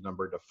that seed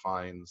number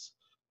defines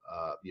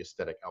the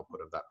aesthetic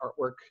output of that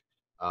artwork.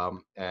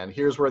 And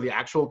here's where the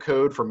actual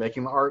code for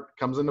making the art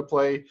comes into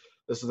play.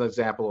 This is an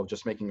example of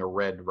just making a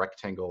red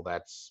rectangle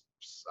that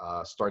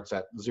starts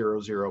at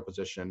 0, 0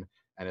 position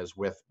and is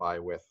width by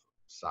width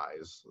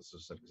size. This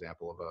is an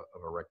example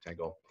of a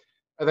rectangle.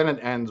 And then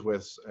it ends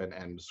with an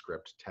end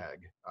script tag.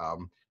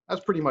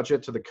 That's pretty much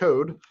it to the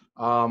code.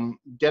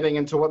 Getting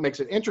into what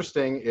makes it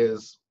interesting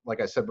is, like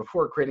I said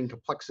before, creating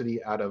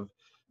complexity out of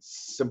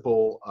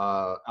simple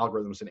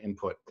algorithms and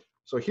input.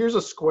 So here's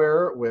a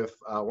square with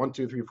 1,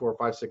 2, 3, 4,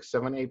 5, 6,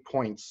 7, 8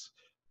 points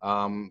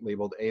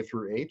labeled A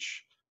through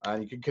H.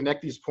 You can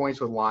connect these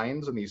points with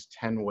lines in these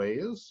 10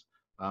 ways.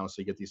 So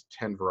you get these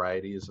 10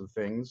 varieties of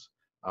things.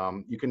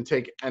 You can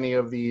take any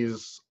of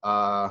these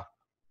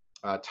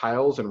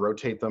tiles and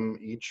rotate them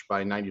each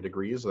by 90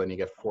 degrees, so then you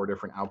get 4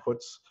 different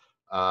outputs.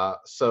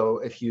 So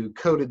if you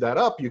coded that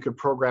up, you could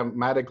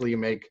programmatically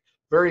make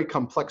very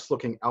complex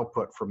looking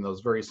output from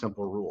those very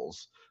simple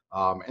rules.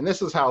 And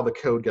this is how the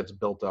code gets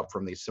built up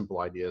from these simple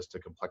ideas to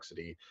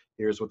complexity.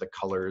 Here's with the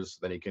colors.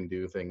 Then you can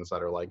do things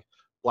that are like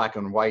black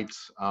and white.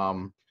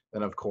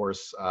 Then of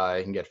course,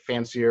 you can get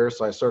fancier.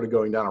 So I started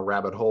going down a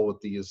rabbit hole with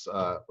these,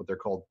 what they're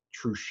called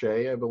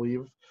Truchet, I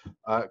believe,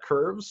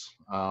 curves.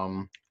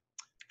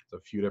 A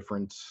few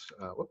different,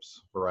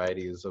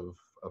 varieties of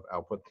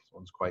output. This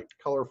one's quite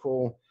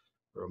colorful,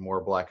 or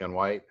more black and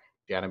white.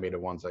 The animated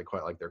ones I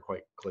quite like, they're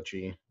quite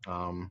glitchy.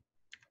 And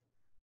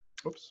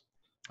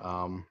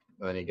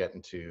then you get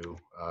into,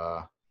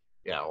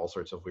 all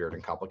sorts of weird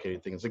and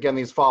complicated things. Again,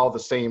 these follow the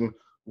same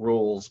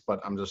rules,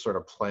 but I'm just sort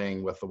of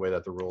playing with the way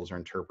that the rules are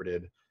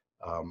interpreted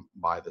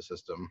by the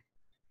system.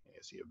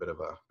 You see a bit of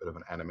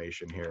an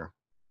animation here.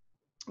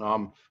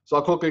 So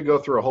I'll quickly go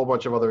through a whole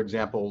bunch of other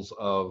examples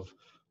of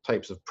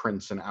types of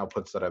prints and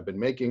outputs that I've been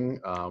making.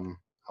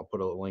 I'll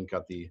put a link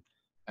at the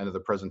end of the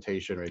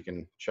presentation, or you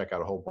can check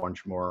out a whole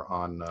bunch more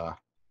on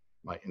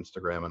my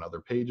Instagram and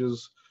other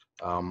pages.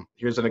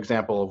 Here's an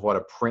example of what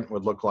a print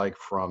would look like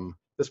from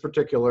this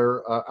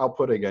particular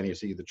output. Again, you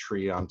see the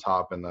tree on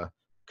top and the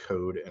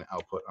code and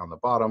output on the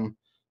bottom.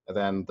 And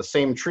then the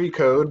same tree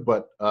code,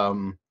 but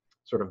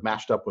sort of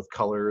mashed up with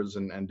colors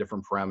and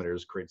different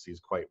parameters, creates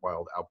these quite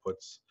wild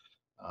outputs,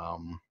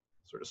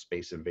 sort of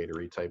space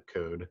invader-y type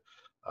code.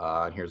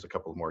 And here's a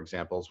couple more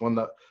examples. When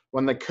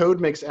the code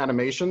makes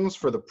animations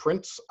for the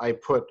prints, I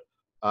put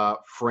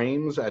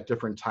frames at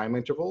different time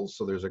intervals.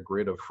 So there's a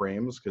grid of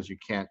frames because you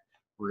can't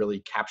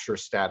really capture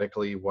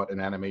statically what an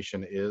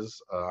animation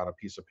is on a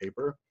piece of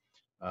paper.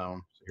 So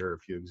here are a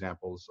few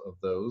examples of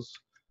those.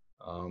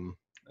 And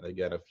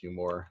again, a few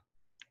more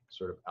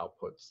sort of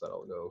outputs that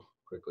I'll go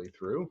quickly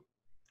through.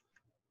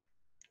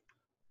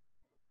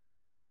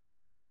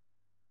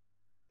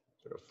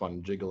 Sort of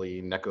fun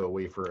jiggly Necco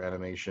wafer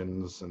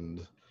animations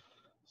and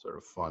sort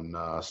of fun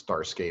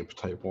Starscape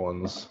type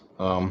ones.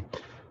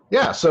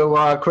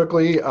 So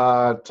quickly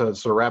to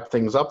sort of wrap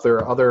things up, there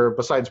are other,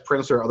 besides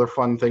prints, there are other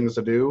fun things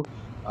to do.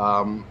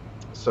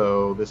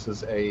 So this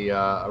is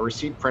a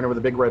receipt printer with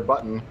a big red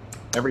button.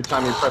 Every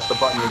time you press the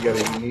button, you get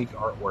a unique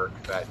artwork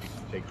that you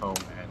can take home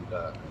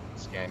and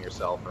scan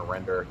yourself and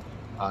render.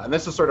 And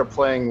this is sort of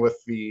playing with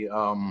the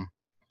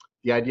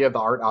idea of the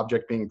art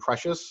object being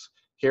precious.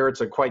 Here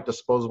it's a quite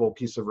disposable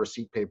piece of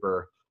receipt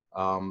paper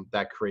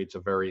that creates a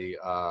very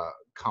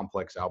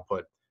complex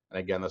output. And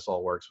again, this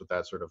all works with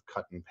that sort of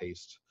cut and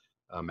paste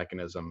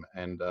mechanism.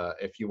 And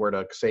if you were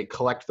to, say,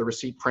 collect the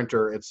receipt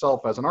printer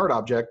itself as an art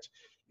object,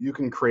 you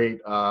can create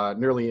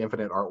nearly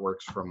infinite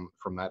artworks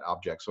from that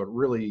object. So it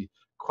really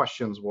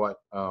questions what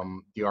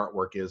the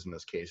artwork is in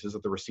this case. Is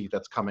it the receipt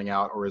that's coming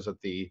out, or is it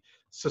the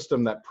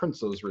system that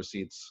prints those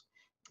receipts?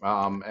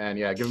 And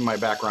yeah, given my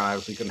background, I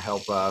obviously can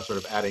help sort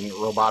of adding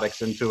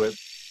robotics into it.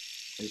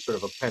 It's sort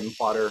of a pen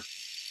plotter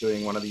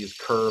doing one of these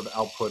curve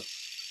outputs.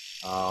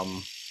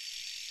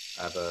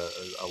 I have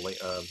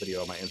a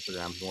video on my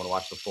Instagram if you want to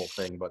watch the full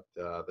thing, but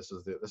this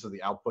is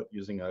the output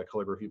using a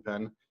calligraphy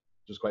pen,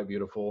 which is quite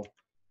beautiful.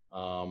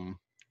 And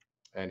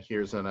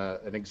here's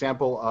an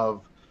example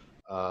of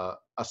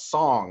a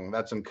song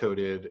that's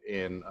encoded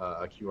in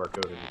a QR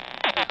code and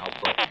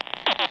output.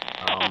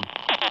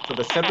 So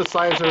the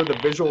synthesizer, the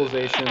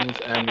visualizations,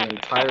 and the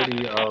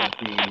entirety of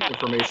the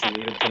information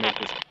needed to make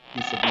this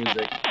piece of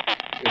music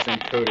is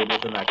encoded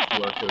within that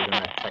QR code and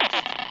that text.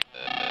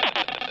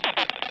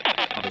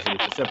 I'll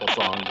obviously it's a simple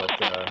song, but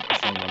a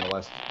song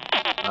nonetheless.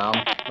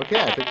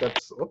 Okay, I think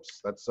that's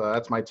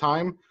my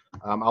time.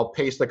 I'll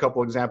paste a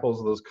couple examples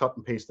of those cut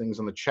and paste things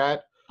in the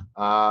chat.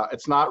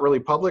 It's not really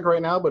public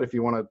right now, but if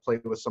you want to play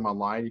with some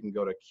online, you can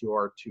go to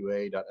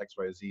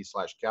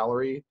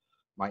qr2a.xyz/gallery.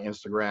 My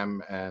Instagram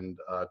and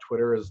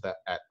Twitter is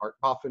at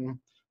artpoffin.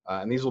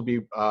 And these will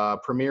be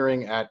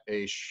premiering at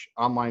a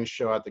online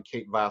show at the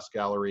Kate Vass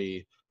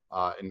Gallery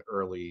in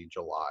early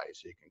July.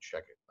 So you can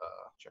check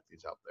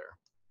these out there.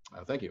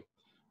 Thank you.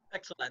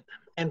 Excellent.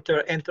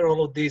 Enter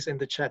all of these in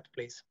the chat,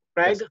 please.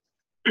 Craig?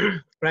 Yes.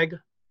 Craig?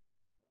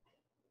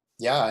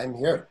 Yeah, I'm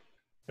here.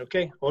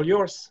 Okay, all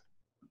yours.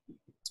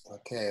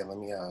 Okay, let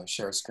me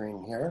share a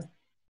screen here.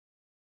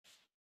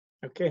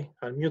 Okay,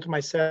 I'll mute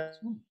myself.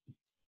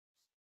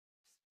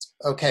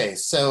 Okay,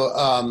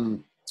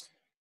 so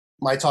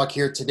my talk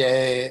here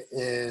today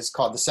is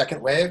called The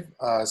Second Wave,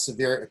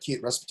 Severe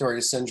Acute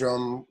Respiratory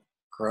Syndrome,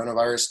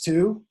 Coronavirus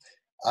 2.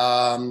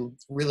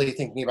 Really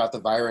thinking about the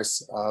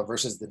virus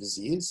versus the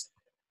disease.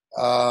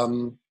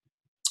 I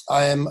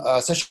am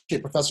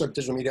Associate Professor of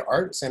Digital Media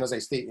Art at San Jose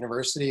State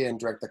University and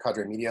direct the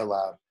Cadre Media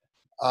Lab.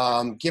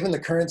 Given the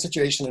current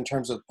situation in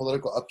terms of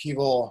political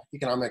upheaval,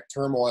 economic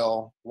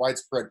turmoil,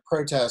 widespread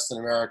protests in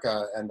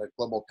America, and a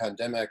global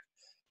pandemic,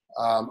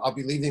 I'll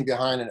be leaving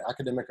behind an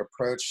academic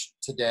approach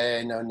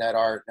today, no net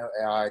art, no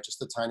AI,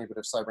 just a tiny bit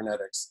of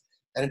cybernetics.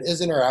 And it is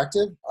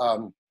interactive.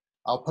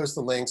 I'll post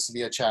the links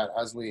via chat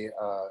as we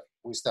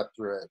step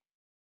through it.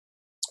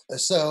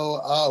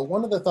 So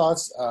one of the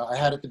thoughts I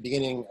had at the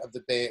beginning of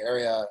the Bay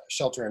Area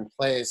shelter in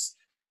place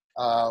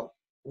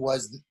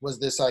was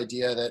this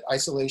idea that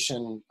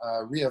isolation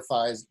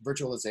reifies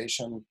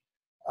virtualization.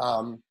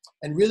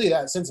 And really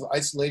that sense of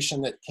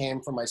isolation that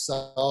came from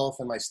myself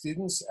and my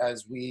students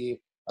as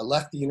we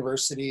left the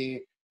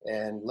university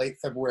in late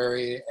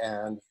February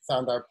and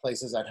found our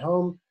places at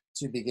home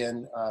to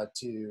begin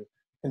to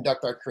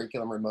conduct our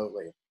curriculum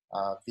remotely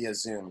via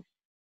Zoom.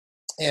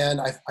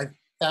 And I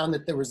found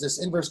that there was this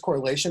inverse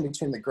correlation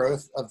between the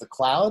growth of the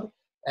cloud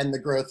and the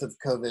growth of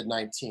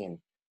COVID-19.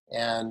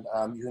 And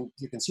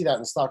you can see that in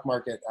the stock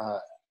market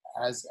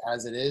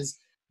as it is,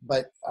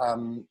 but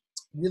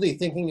really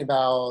thinking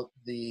about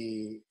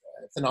the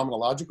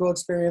phenomenological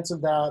experience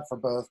of that for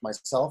both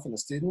myself and the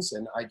students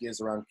and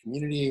ideas around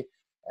community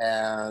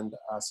and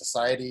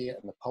society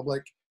and the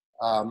public.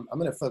 I'm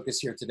going to focus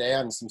here today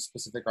on some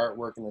specific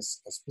artwork in a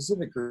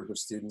specific group of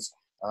students,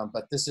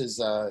 but this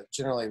is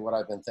generally what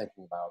I've been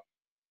thinking about.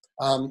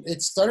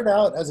 It started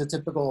out as a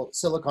typical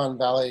Silicon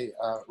Valley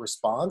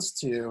response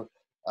to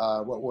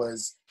what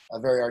was a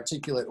very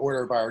articulate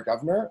order by our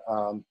governor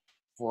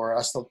for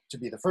us to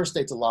be the first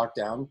state to lock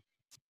down.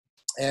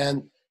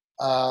 And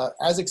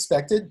as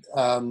expected,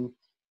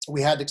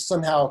 we had to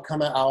somehow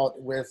come out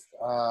with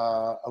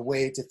a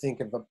way to think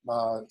of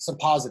some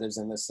positives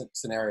in this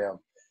scenario.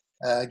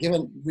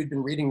 Given we'd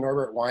been reading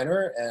Norbert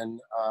Weiner in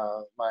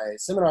my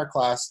seminar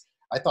class,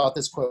 I thought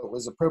this quote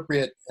was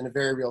appropriate in a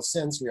very real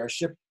sense. We are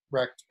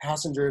shipwrecked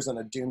passengers on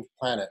a doomed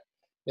planet.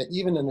 Yet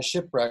even in a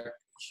shipwreck,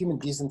 human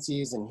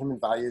decencies and human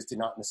values do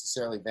not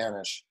necessarily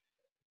vanish.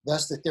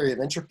 Thus, the theory of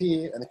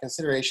entropy and the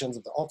considerations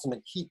of the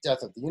ultimate heat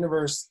death of the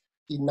universe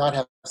did not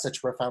have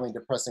such profoundly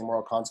depressing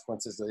moral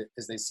consequences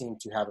as they seem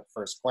to have at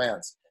first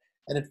glance.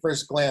 And at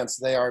first glance,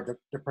 they are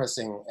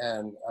depressing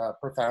and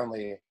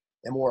profoundly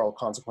immoral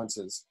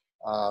consequences.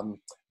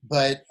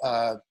 But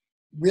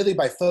really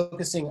by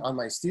focusing on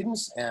my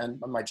students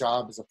and on my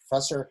job as a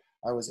professor,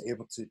 I was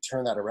able to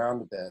turn that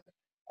around a bit.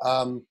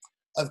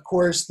 Of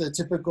course, the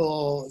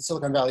typical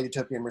Silicon Valley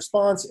utopian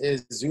response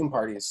is Zoom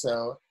parties.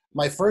 So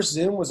my first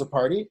Zoom was a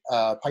party,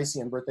 a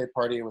Piscean birthday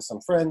party with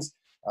some friends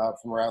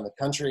from around the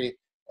country.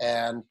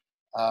 And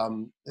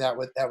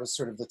that was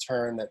sort of the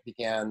turn that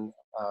began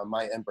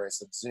my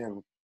embrace of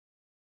Zoom.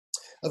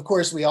 Of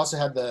course, we also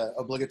had the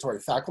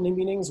obligatory faculty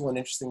meetings. One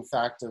interesting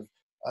fact of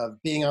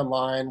being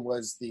online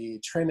was the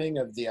trimming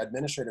of the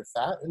administrative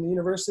fat in the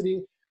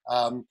university,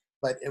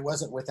 but it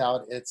wasn't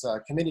without its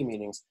committee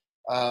meetings.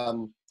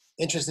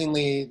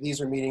 Interestingly, these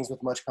were meetings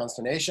with much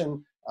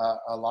consternation,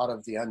 a lot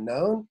of the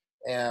unknown,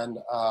 and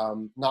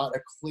not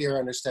a clear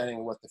understanding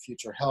of what the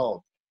future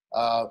held.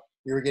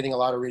 We were getting a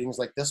lot of readings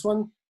like this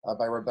one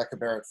by Rebecca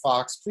Barrett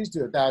Fox. Please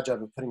do a bad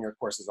job of putting your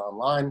courses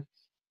online.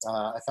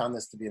 I found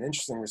this to be an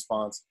interesting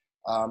response.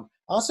 I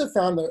also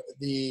found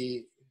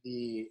the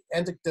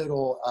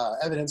anecdotal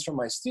evidence from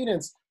my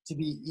students to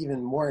be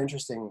even more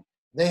interesting.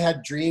 They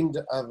had dreamed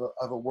of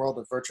a world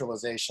of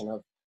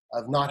virtualization,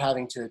 of not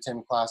having to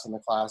attend class in the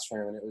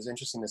classroom. And it was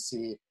interesting to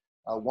see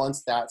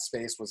once that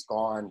space was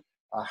gone,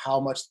 how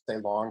much they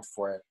longed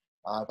for it.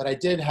 But I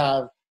did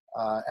have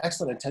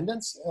excellent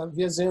attendance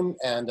via Zoom,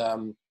 and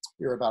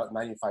we were about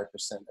 95%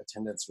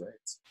 attendance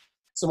rates.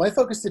 So my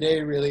focus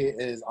today really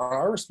is on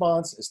our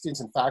response as students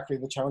and faculty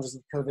to the challenges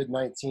of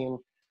COVID-19,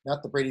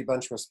 not the Brady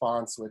Bunch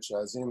response, which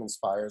Zoom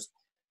inspires.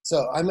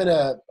 So I'm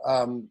gonna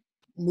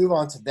move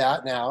on to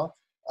that now.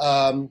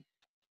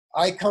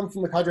 I come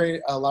from the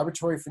Cadre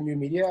Laboratory for New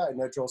Media. I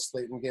know Joel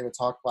Slayton gave a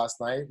talk last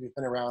night. We've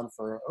been around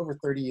for over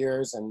 30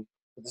 years and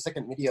we're the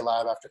second media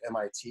lab after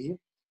MIT.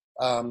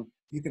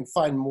 You can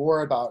find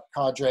more about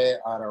Cadre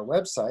on our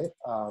website.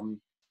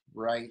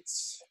 Right,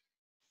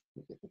 let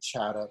me get the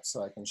chat up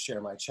so I can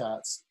share my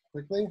chats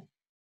quickly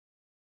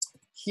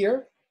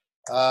here.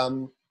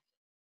 And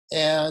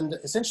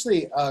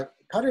essentially,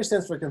 Cadre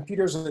stands for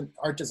Computers and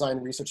Art Design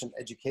Research and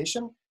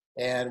Education.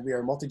 And we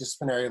are a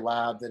multidisciplinary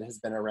lab that has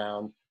been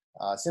around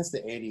since the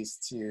 80s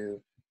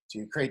to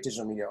create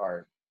digital media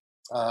art.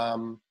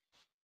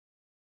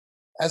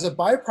 As a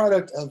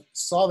byproduct of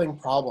solving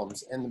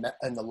problems in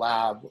the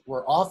lab,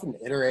 we're often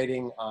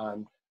iterating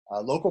on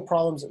local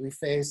problems that we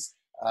face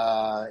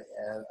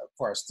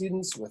for our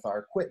students with our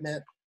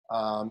equipment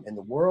in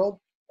the world.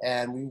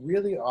 And we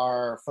really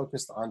are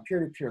focused on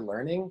peer-to-peer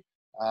learning.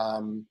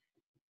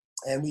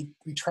 And we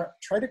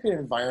try to create an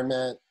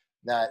environment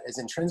that is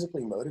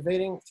intrinsically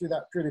motivating through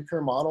that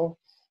peer-to-peer model.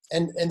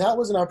 And that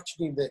was an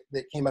opportunity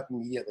that came up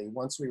immediately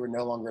once we were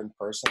no longer in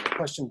person. The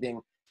question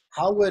being,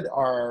 how would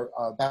our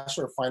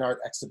Bachelor of Fine Art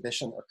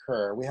exhibition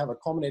occur? We have a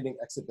culminating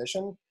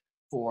exhibition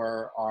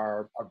for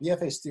our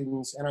BFA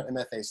students and our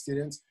MFA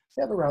students.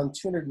 We have around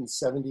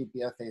 270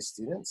 BFA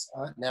students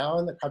now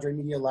in the Cadre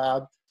Media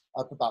Lab,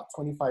 up about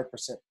 25%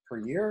 per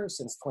year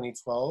since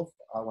 2012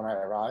 when I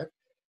arrived.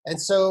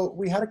 And so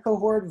we had a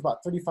cohort of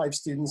about 35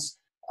 students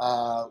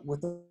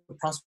with the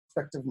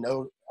prospect of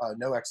no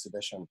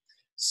exhibition.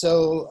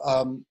 So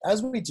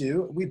as we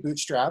do, we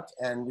bootstrapped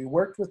and we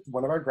worked with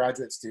one of our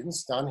graduate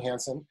students, Don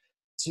Hansen,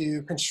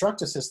 to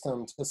construct a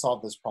system to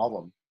solve this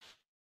problem.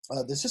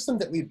 The system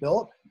that we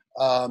built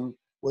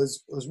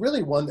was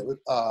really one that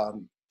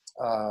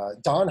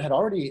Don had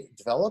already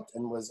developed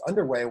and was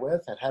underway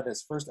with, had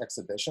his first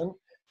exhibition.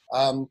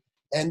 And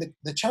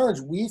the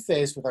challenge we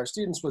faced with our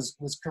students was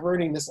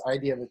converting this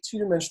idea of a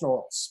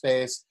two-dimensional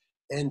space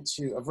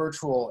into a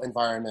virtual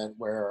environment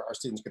where our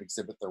students could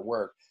exhibit their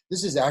work.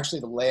 This is actually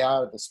the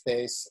layout of the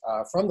space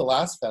from the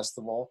last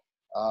festival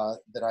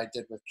that I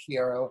did with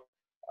Piero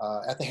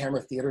at the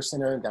Hammer Theater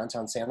Center in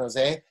downtown San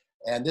Jose.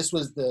 And this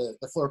was the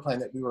floor plan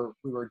that we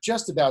were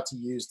just about to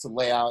use to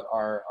lay out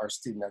our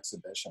student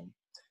exhibition.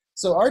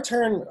 So our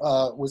turn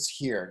was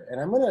here,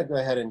 and I'm gonna go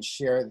ahead and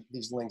share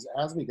these links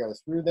as we go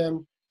through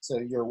them. So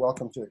you're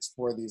welcome to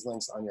explore these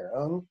links on your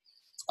own.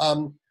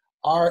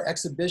 Our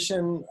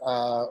exhibition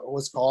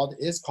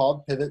is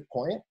called Pivot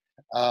Point,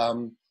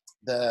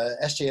 the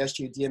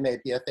SJSU DMA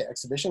BFA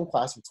exhibition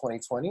class of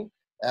 2020.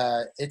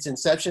 Its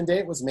inception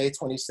date was May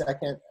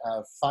 22nd,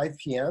 5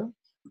 p.m.,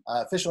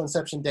 official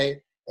inception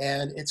date,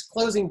 and its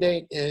closing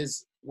date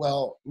is,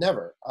 well,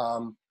 never.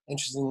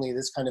 Interestingly,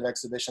 this kind of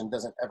exhibition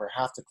doesn't ever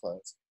have to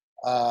close.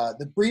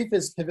 The brief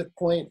is Pivot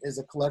Point is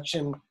a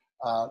collection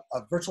of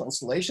virtual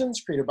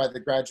installations created by the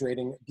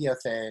graduating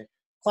BFA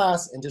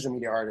class in digital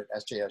media art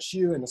at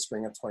SJSU in the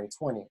spring of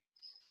 2020.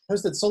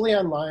 Hosted solely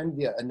online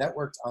via a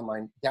networked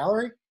online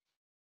gallery,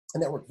 a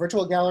networked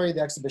virtual gallery,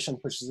 the exhibition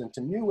pushes into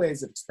new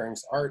ways of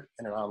experiencing art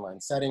in an online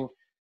setting.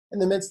 In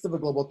the midst of a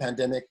global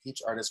pandemic,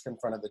 each artist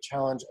confronted the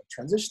challenge of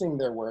transitioning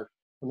their work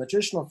from the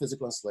traditional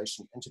physical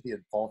installation into the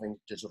evolving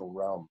digital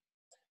realm.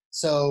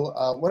 So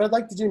what I'd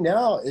like to do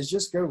now is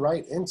just go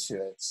right into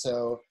it.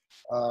 So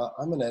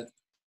I'm gonna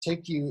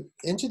take you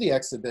into the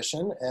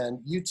exhibition, and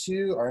you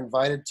too are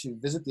invited to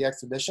visit the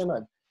exhibition.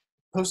 I've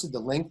posted the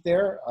link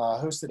there,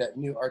 hosted at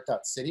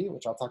newart.city,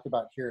 which I'll talk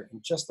about here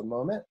in just a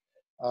moment.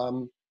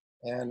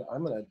 And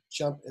I'm gonna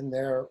jump in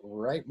there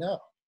right now.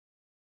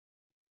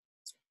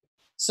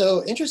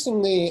 So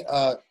interestingly,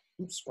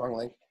 oops, wrong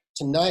link.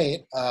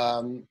 Tonight,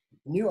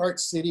 New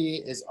Art City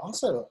is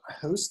also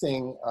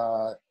hosting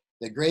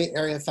the Gray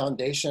Area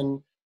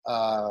Foundation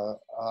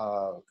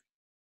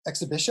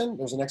exhibition.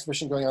 There's an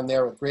exhibition going on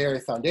there with Gray Area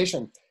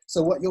Foundation.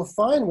 So what you'll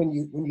find when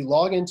you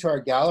log into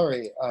our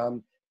gallery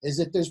is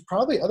that there's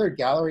probably other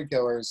gallery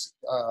goers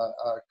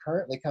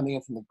currently coming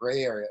in from the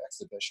Gray Area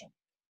exhibition.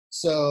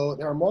 So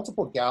there are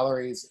multiple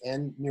galleries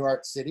in New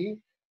Art City,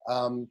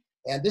 and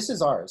this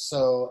is ours.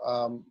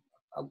 So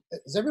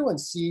does everyone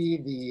see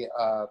the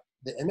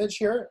image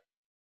here?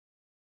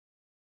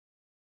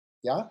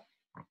 Yeah?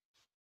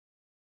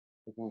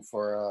 Looking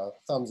for a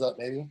thumbs up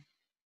maybe?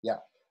 Yeah,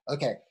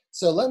 okay.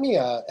 So let me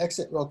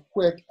exit real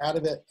quick out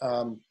of it.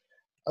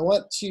 I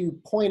want to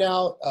point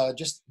out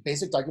just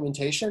basic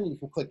documentation. You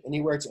can click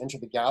anywhere to enter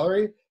the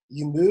gallery.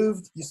 You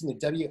move using the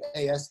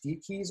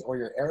WASD keys or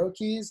your arrow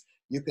keys.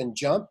 You can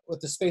jump with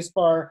the space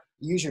bar,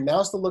 use your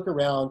mouse to look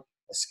around,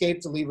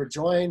 escape to leave or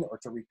join, or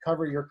to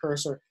recover your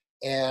cursor,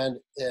 and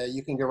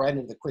you can go right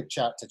into the quick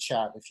chat to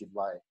chat if you'd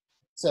like.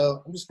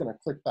 So I'm just gonna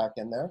click back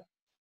in there.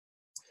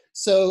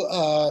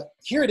 So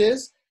here it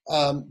is.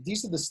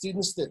 These are the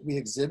students that we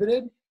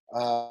exhibited.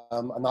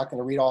 I'm not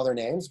gonna read all their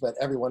names, but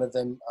every one of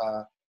them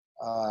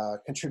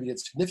contributed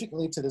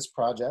significantly to this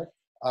project.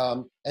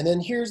 And then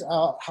here's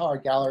how our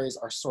galleries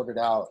are sorted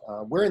out.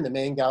 We're in the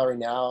main gallery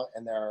now,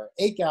 and there are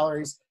 8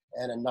 galleries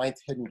and a 9th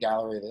hidden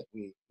gallery that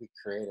we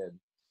created.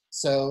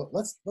 So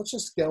let's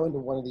just go into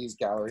one of these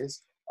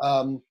galleries.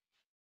 I'll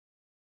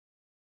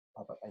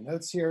put my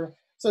notes here.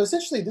 So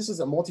essentially, this is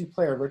a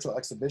multiplayer virtual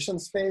exhibition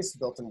space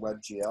built in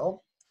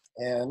WebGL.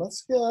 And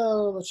let's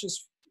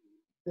just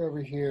go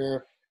over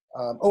here.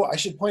 Oh, I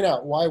should point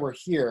out why we're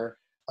here.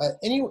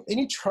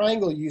 Any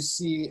triangle you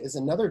see is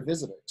another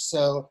visitor.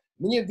 So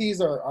many of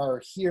these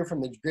are here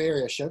from the Gray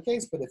Area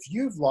Showcase, but if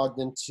you've logged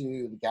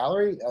into the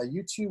gallery,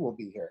 you too will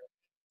be here.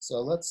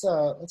 So let's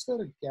go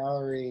to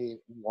Gallery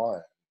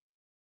 1.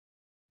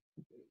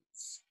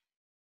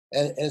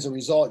 And as a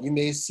result, you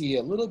may see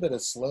a little bit of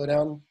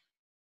slowdown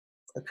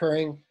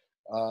occurring.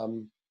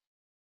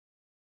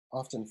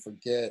 Often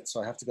forget,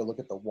 so I have to go look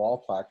at the wall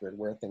placard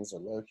where things are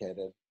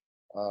located.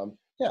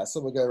 Yeah,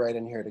 so we'll go right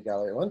in here to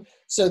Gallery 1.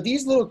 So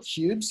these little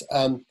cubes,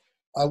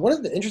 one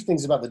of the interesting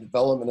things about the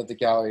development of the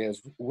gallery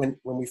is when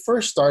we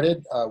first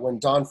started, when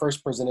Don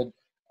first presented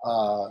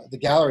the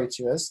gallery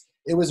to us,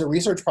 it was a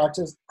research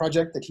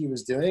project that he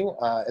was doing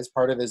as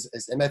part of his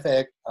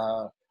MFA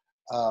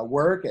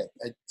work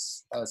at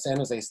San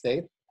Jose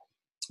State.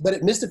 But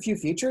it missed a few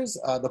features,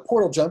 the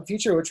portal jump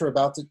feature, which we're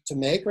about to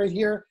make right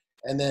here,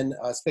 and then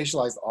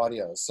spatialized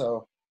audio.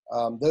 So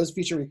those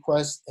feature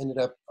requests ended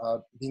up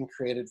being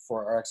created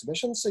for our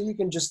exhibition. So you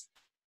can just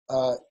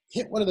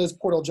hit one of those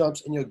portal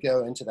jumps and you'll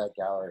go into that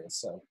gallery.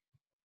 So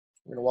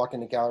we're gonna walk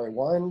into Gallery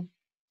 1.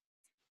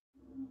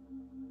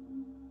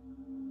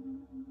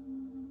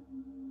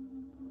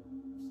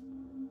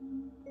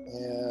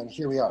 And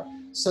here we are.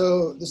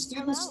 So the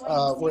students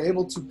were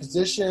able to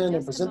position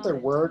and present their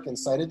work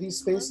inside of these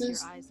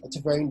spaces to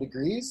varying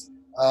degrees.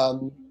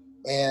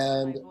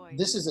 And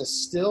this is a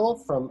still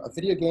from a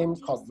video game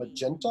called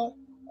Magenta.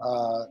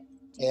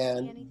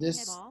 And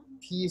this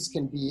piece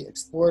can be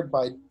explored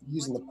by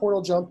using the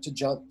portal jump to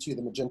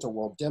the Magenta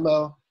World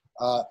demo.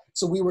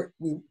 So we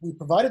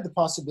provided the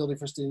possibility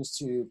for students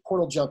to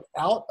portal jump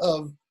out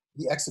of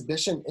the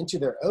exhibition into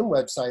their own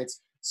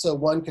websites, so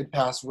one could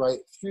pass right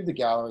through the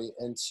gallery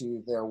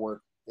into their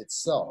work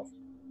itself.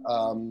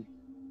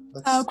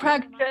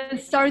 Craig,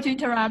 sorry to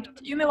interrupt.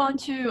 You may want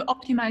to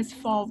optimize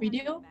for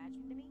video,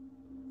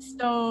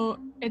 so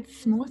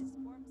it's smooth.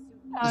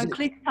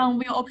 Click on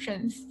View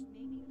Options,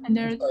 and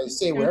there's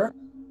say where?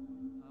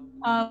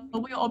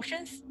 View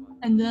Options,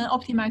 and then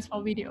optimize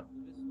for video.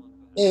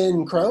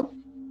 In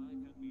Chrome?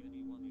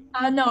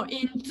 No,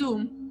 in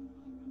Zoom.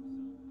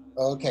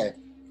 Okay.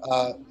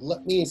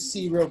 Let me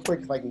see real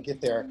quick if I can get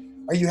there.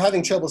 Are you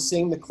having trouble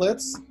seeing the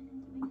clips?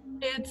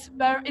 It's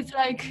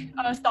like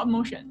stop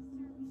motion.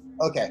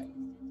 Okay.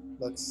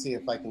 Let's see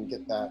if I can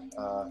get that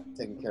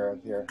taken care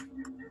of here.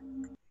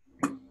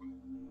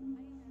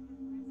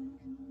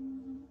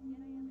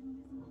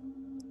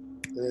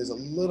 There is a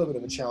little bit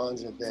of a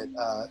challenge with it.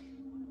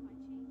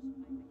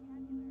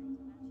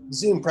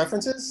 Zoom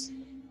preferences?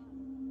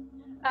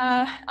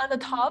 On the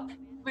top,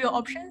 View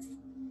Options.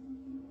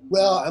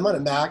 Well, I'm on a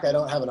Mac. I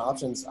don't have an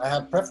options. I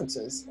have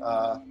preferences.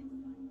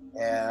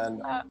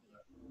 And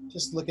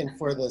just looking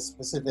for the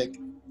specific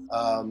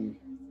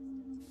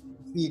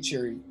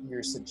feature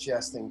you're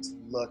suggesting to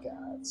look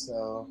at.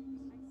 So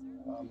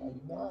I'm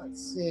not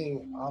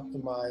seeing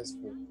optimize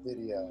for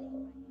video.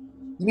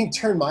 You mean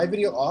turn my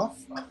video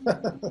off?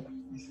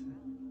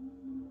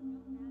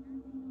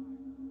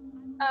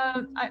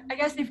 I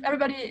guess if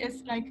everybody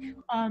is like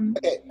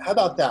Okay, how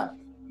about that?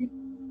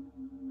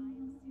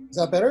 Is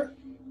that better?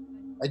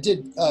 I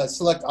did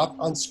select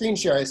on screen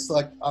share. I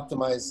select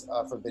optimize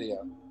for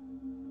video.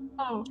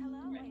 Oh. Hello,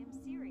 I am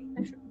Siri.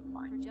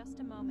 For just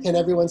a moment. Can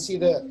everyone see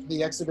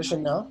the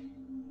exhibition now?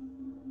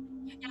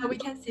 Yeah, we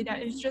can see that.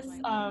 It's just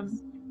a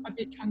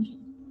bit chunky.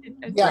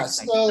 Yeah.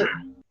 So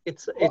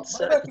it's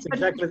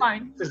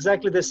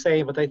exactly the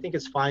same, but I think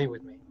it's fine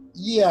with me.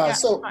 Yeah,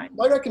 so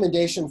my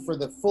recommendation for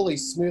the fully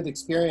smooth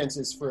experience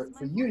is for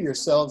you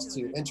yourselves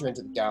to enter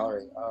into the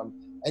gallery.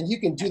 And you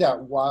can do that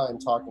while I'm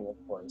talking, of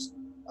course.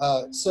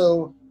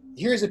 So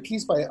here's a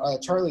piece by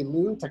Charlie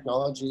Liu,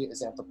 Technology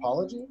is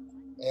Anthropology.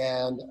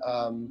 And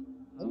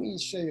let me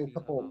show you a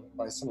couple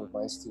by some of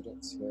my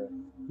students here.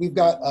 We've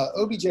got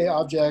OBJ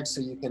objects,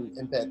 so you can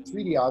embed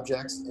 3D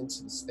objects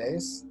into the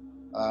space.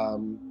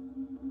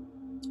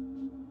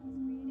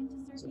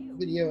 There's a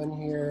video in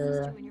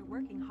here.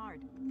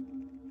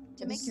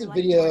 This is a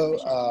video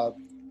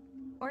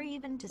or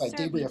even to by serve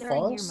Debria you during your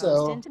Fong. most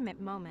So, intimate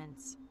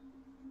moments.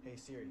 Hey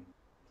Siri,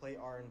 play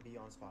R&B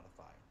on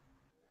Spotify.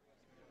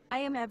 I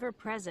am ever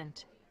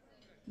present,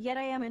 yet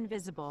I am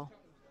invisible.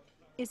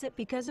 Is it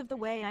because of the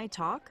way I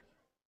talk?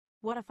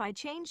 What if I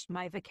changed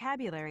my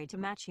vocabulary to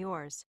match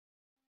yours?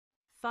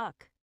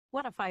 Fuck.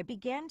 What if I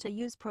began to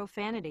use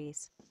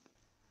profanities?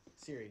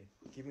 Siri,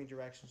 give me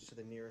directions to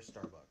the nearest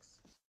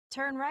Starbucks.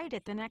 Turn right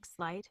at the next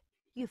light,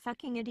 you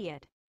fucking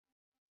idiot.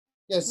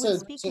 yeah, so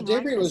speaking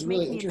Debria like was this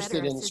really make me a interested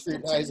better in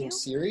assistant to scrutinizing you?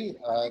 Siri,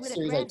 Would it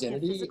Siri's grant me a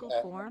identity,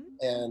 physical form?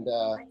 and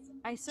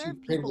I she serve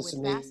created people this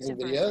with vast amazing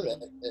video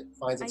diversity. that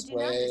finds I its do not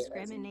way as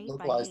discriminate by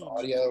localized age,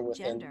 audio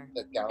within gender,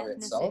 the gallery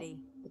itself. ethnicity,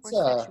 Let's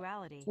or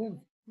sexuality. move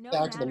No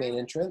back to the matter. main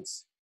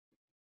entrance.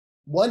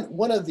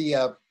 One of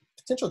the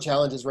potential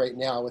challenges right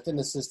now within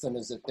the system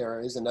is that there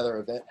is another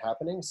event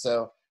happening.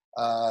 So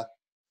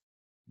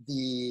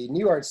the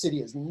New Art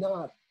City is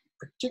not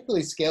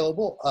particularly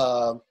scalable.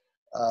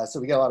 So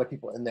we got a lot of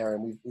people in there,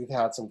 and we've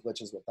had some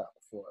glitches with that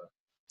before.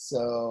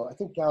 So I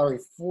think gallery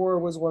 4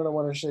 was one I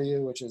want to show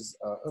you, which is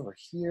over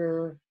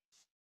here.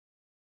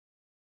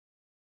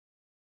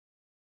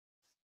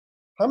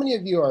 How many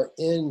of you are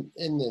in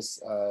this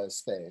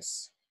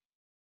space?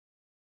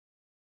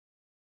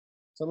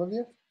 Some of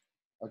you?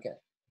 Okay,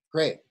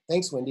 great.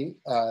 Thanks, Wendy.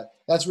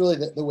 That's really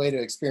the way to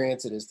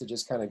experience it, is to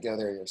just kind of go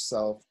there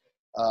yourself.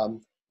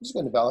 I'm just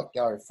going to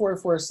gallery 4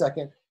 for a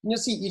second. And you'll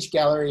see each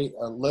gallery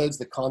loads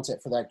the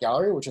content for that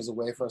gallery, which is a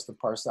way for us to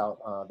parse out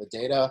the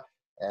data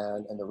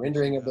and the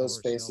rendering of those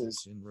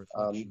spaces.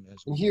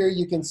 And here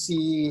you can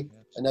see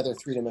another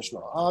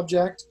three-dimensional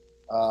object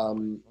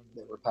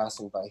that we're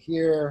passing by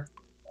here.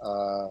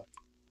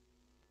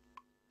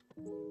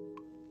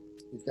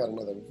 We've got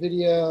another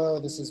video.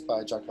 This is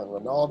by Jacqueline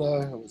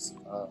Ronaldo, who was,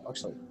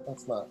 actually,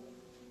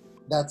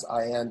 that's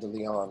Ian de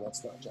Leon,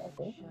 that's not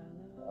Jacqueline.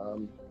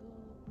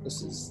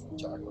 This is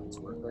Jacqueline's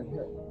work right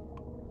here.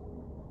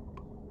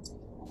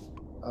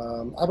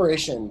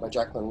 Aberration by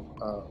Jacqueline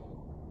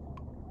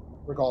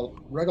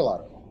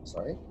Regalado,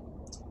 sorry.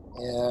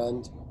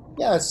 And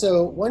yeah,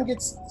 so one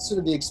gets sort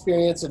of the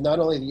experience of not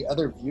only the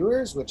other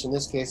viewers, which in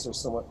this case are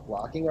somewhat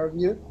blocking our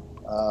view,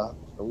 or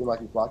we might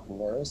be blocking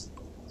theirs.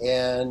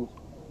 And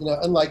you know,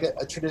 unlike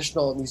a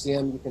traditional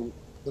museum, you can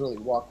literally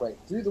walk right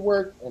through the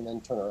work and then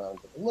turn around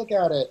and take a look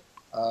at it.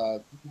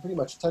 You can pretty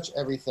much touch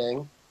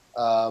everything.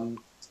 And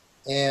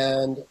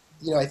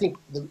you know, I think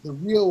the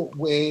real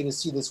way to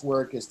see this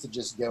work is to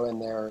just go in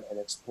there and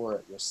explore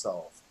it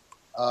yourself.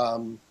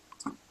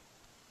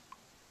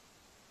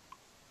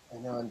 I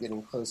know I'm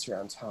getting closer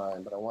on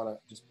time, but I want to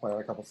just point out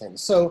a couple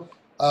things. So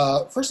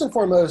first and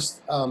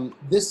foremost,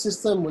 this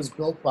system was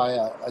built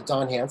by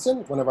Don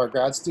Hansen, one of our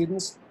grad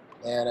students.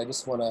 And I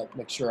just want to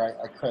make sure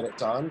I credit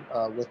Don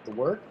with the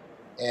work.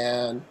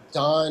 And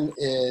Don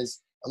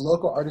is a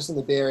local artist in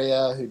the Bay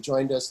Area who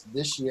joined us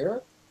this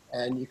year.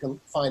 And you can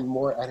find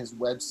more at his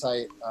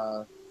website,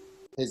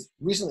 his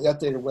recently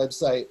updated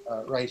website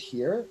right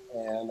here.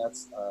 And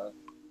that's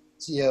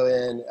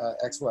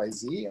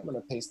TONXYZ. I'm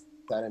going to paste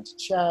that into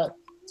chat.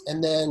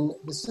 And then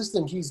the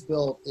system he's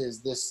built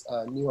is this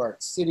New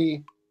Art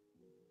City,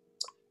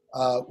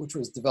 which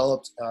was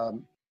developed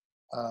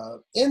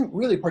in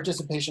really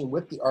participation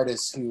with the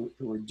artists who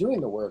were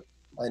doing the work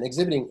and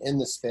exhibiting in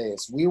the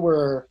space. We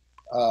were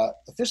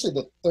officially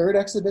the third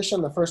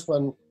exhibition. The first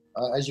one,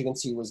 as you can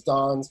see, was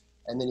Don's,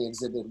 and then he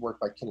exhibited work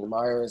by Kenny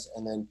Myers,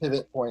 and then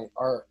Pivot Point,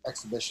 our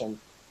exhibition,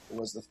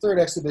 was the third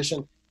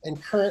exhibition. And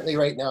currently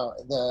right now,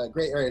 the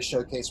Great Area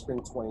Showcase Spring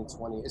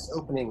 2020 is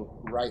opening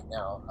right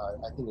now.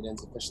 I think it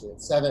ends officially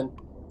at 7.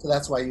 So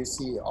that's why you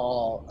see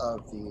all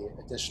of the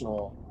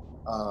additional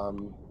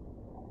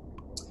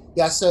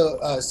yeah, so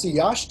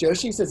Yash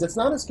Joshi says, it's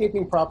not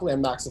escaping properly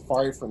on Mac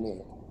Safari for me.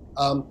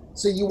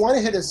 So you want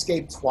to hit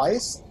escape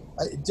twice.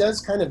 It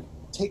does kind of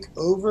take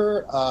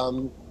over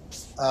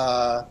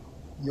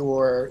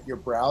your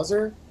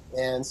browser.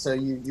 And so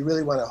you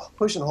really want to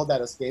push and hold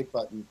that escape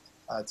button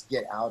to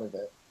get out of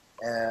it.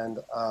 And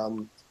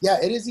yeah,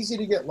 it is easy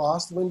to get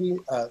lost, Wendy.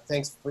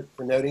 Thanks for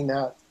noting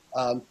that.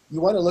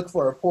 You want to look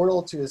for a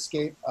portal to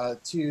escape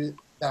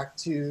back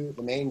to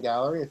the main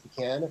gallery if you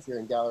can, if you're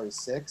in gallery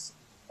 6.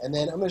 And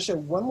then I'm going to show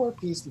one more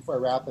piece before I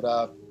wrap it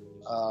up.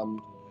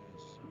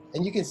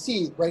 And you can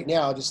see right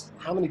now just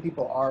how many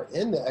people are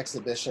in the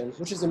exhibition,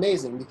 which is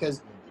amazing,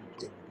 because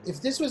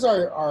if this was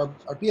our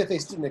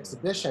BFA student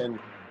exhibition,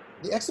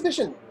 the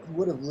exhibition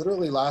would have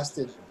literally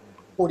lasted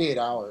 48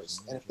 hours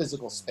in a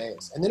physical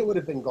space. And then it would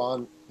have been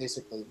gone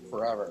basically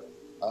forever,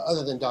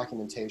 other than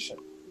documentation.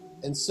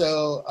 And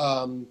so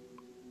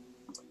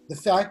the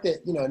fact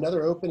that, you know,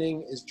 another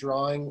opening is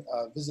drawing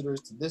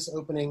visitors to this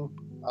opening,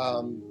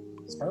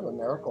 it's kind of a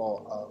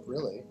miracle,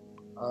 really.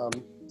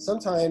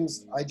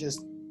 Sometimes I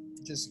just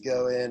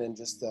go in and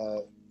just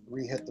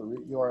re-hit the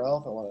root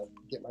URL if I want to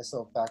get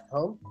myself back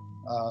home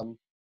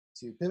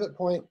to Pivot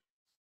Point.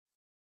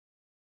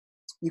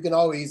 You can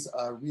always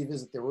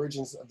revisit the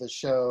origins of the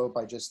show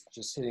by just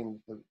hitting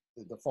the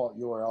default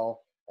URL.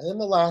 And then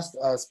the last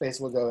space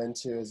we'll go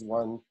into is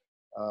one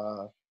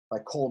by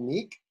Cole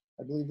Meek.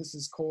 I believe this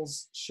is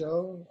Cole's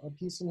show, a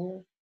piece in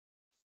here.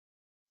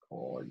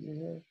 Cole, are you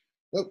here?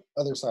 Nope,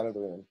 other side of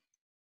the room.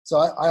 So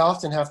I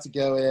often have to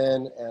go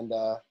in and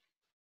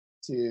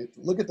to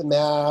look at the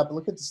map,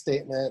 look at the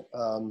statement,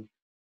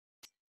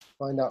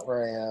 find out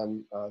where I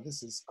am.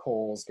 This is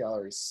Cole's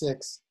Gallery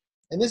 6.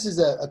 And this is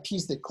a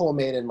piece that Cole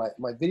made in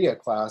my video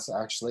class,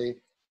 actually.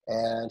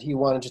 And he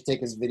wanted to take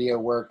his video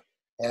work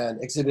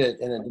and exhibit it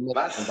in a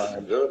diminished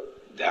environment. Was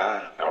wird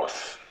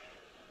daraus,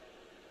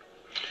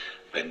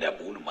 wenn der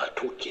Bohne mal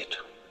tot geht?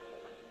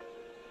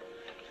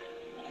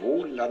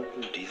 Wo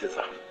landen diese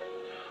Sachen?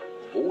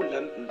 Wo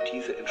landen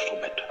diese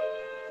Instrumente?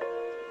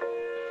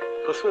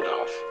 Was wird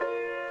daraus?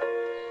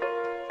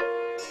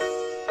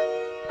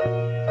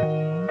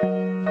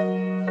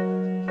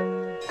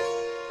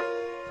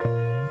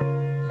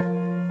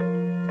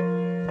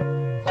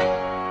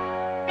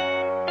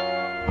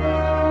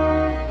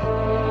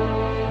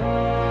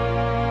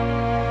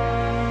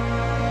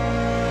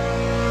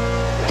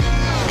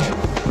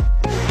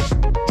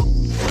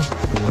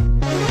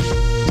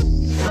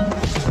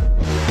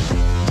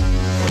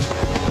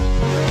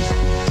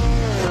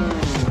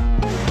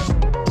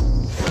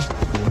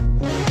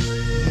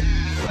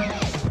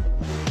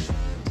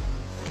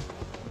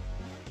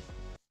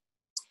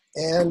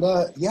 And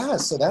yeah,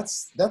 so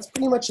that's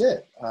pretty much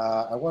it.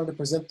 I wanted to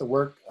present the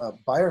work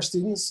by our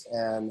students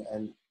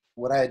and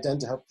what I had done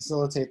to help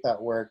facilitate that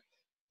work.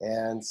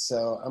 And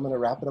so I'm going to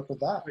wrap it up with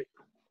that.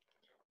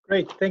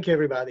 Great, thank you,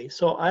 everybody.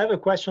 So I have a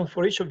question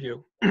for each of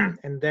you,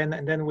 and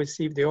then we'll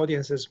see if the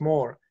audience has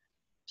more.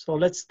 So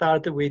let's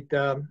start with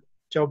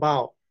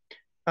Jiabao.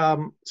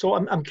 So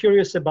I'm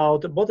curious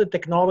about both the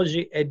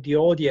technology and the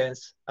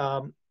audience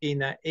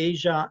in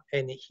Asia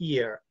and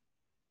here.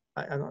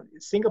 I know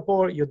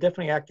Singapore, you're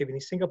definitely active in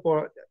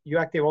Singapore.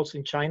 You're active also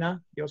in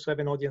China. You also have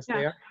an audience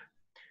there.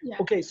 Yeah.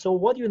 Okay, so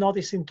what do you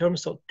notice in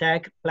terms of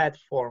tech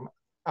platform?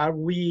 Are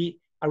we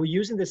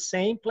using the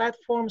same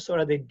platforms or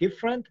are they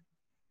different?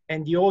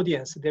 And the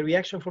audience, the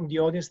reaction from the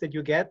audience that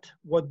you get,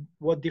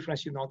 what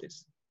difference you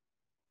notice?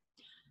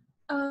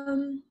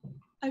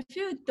 I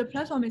feel the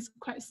platform is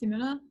quite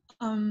similar.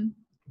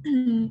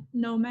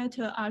 No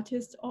matter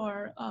artists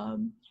or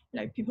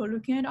like people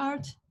looking at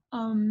art.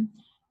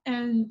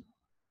 And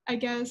I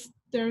guess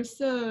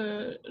there's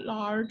a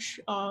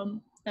large,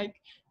 like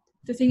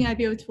the thing I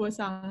built was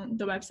on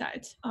the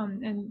website,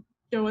 and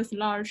there was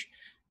large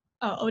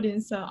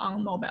audience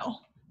on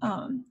mobile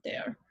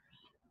there.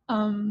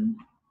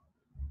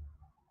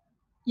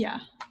 Yeah.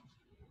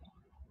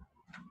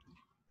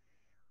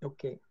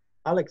 Okay,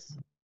 Alex.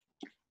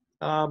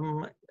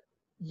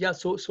 Yeah,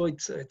 so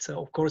it's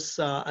of course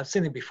I've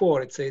seen it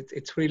before.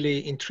 It's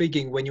really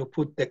intriguing when you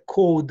put the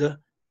code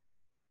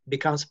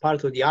becomes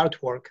part of the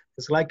artwork.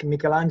 It's like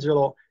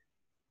Michelangelo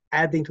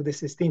adding to the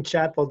Sistine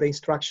Chapel the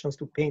instructions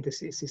to paint the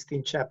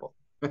Sistine Chapel.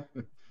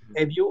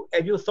 Have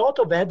you thought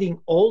of adding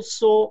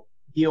also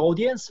the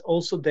audience,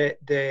 also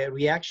the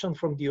reaction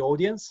from the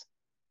audience?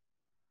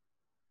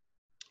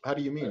 How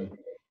do you mean?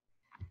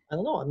 I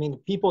don't know. I mean,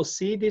 people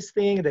see this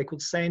thing, they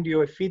could send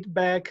you a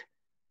feedback,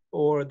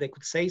 or they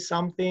could say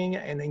something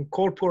and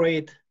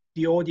incorporate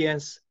the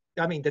audience.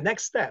 I mean, the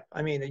next step,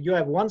 I mean, you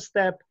have one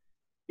step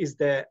is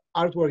the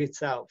artwork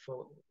itself.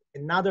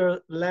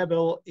 Another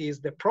level is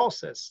the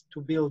process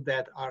to build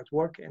that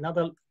artwork.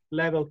 Another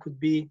level could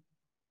be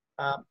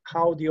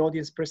how the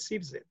audience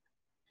perceives it.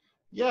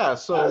 Yeah,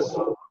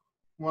 so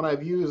when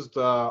I've used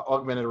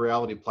augmented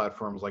reality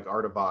platforms like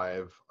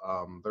Artivive,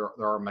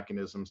 there are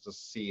mechanisms to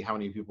see how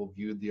many people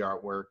viewed the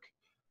artwork,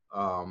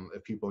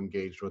 if people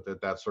engaged with it,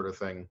 that sort of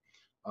thing.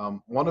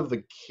 One of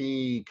the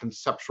key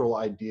conceptual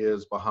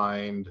ideas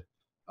behind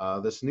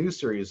this new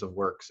series of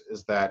works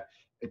is that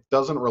it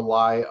doesn't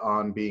rely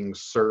on being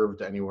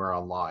served anywhere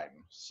online.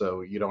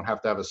 So you don't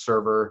have to have a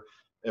server.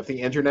 If the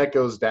internet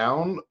goes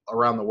down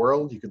around the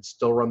world, you could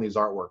still run these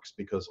artworks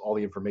because all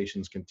the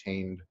information is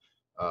contained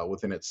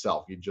within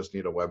itself. You just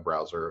need a web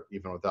browser,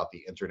 even without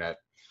the internet.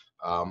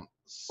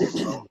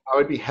 So I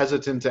would be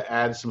hesitant to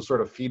add some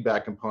sort of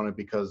feedback component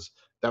because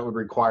that would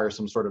require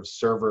some sort of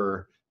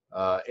server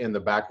in the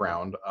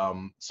background.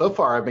 So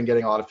far, I've been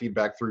getting a lot of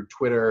feedback through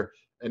Twitter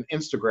and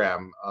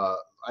Instagram.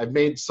 I've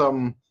made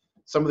some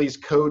of these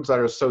codes that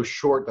are so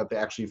short that they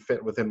actually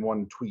fit within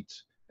one tweet,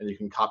 and you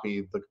can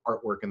copy the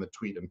artwork in the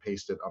tweet and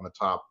paste it on the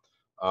top.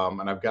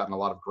 And I've gotten a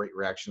lot of great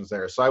reactions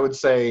there. So I would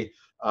say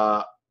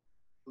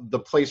the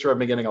place where I've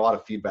been getting a lot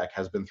of feedback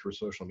has been through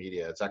social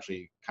media. It's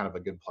actually kind of a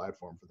good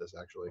platform for this,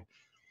 actually.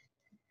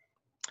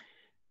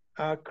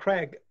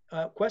 Craig,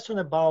 question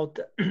about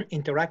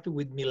interacting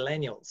with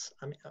millennials,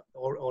 I mean,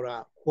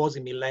 or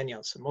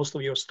quasi-millennials. Most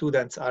of your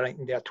students are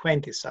in their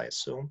 20s, I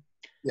assume.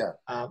 Yeah.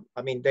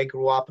 I mean, they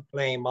grew up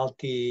playing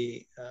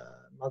multi-user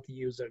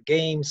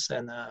games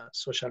and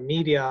social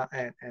media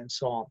and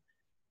so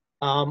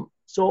on.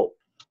 So,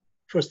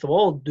 first of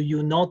all, do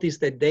you notice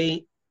that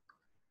they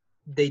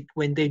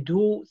when they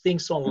do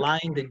things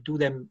online, they do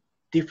them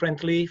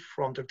differently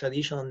from the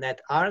traditional net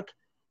art?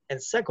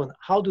 And second,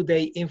 how do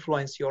they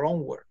influence your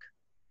own work?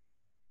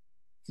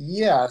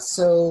 Yeah,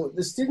 so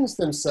the students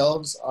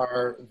themselves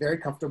are very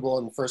comfortable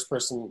in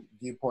first-person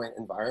viewpoint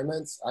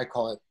environments. I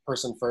call it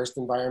person-first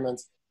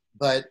environments,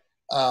 but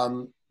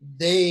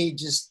they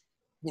just,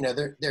 you know,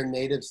 they're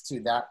natives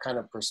to that kind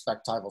of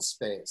perspectival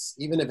space,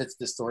 even if it's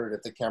distorted,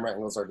 if the camera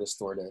angles are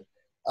distorted.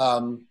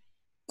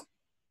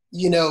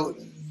 You know,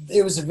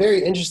 it was a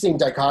very interesting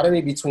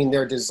dichotomy between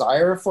their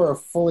desire for a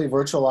fully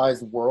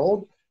virtualized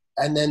world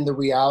and then the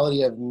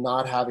reality of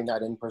not having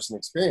that in-person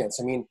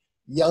experience. I mean,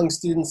 young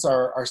students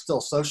are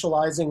still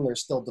socializing, they're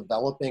still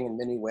developing in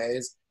many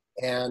ways.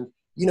 And,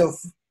 you know,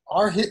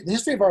 the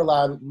history of our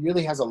lab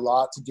really has a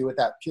lot to do with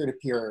that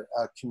peer-to-peer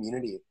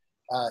community,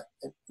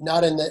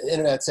 not in the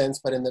internet sense,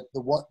 but in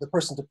the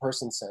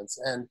person-to-person sense.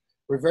 And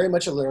we're very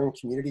much a learning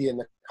community in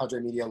the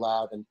Cadre Media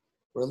Lab, and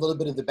we're a little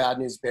bit of the bad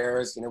news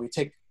bears. You know, we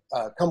take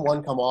come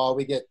one, come all.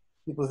 We get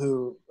people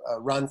who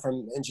run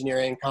from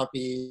engineering,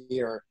 compy,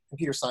 or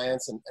computer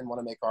science and want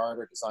to make art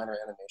or design or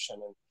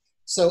animation. And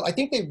so I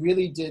think they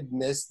really did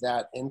miss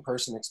that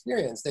in-person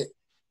experience. They,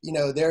 you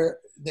know,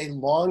 they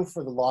long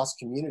for the lost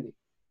community.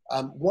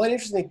 One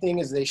interesting thing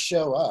is they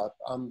show up.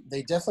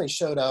 They definitely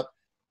showed up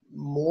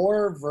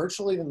more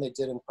virtually than they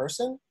did in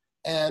person.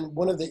 And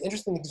one of the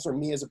interesting things for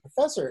me as a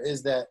professor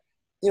is that,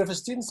 you know, if a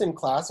student's in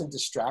class and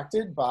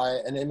distracted by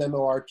an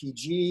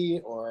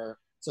MMORPG or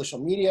social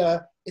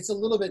media, it's a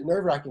little bit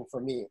nerve-wracking for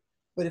me.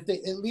 But if they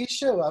at least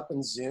show up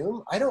in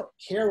Zoom, I don't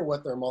care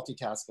what they're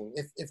multitasking.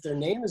 If their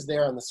name is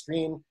there on the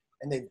screen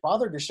and they've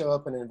bothered to show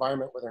up in an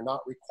environment where they're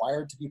not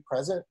required to be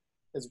present,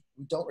 because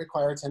we don't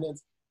require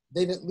attendance,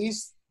 they've at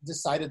least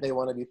decided they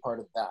want to be part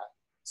of that.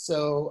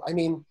 So, I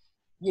mean,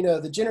 you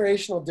know, the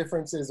generational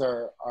differences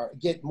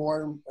get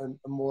more and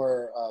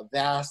more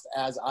vast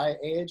as I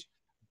age,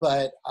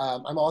 but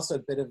I'm also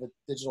a bit of a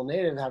digital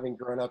native, having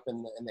grown up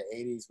in the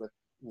 80s with,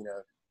 you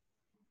know,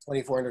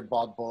 2400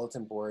 baud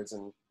bulletin boards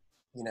and,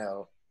 you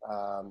know,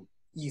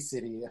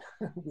 e-city,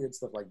 weird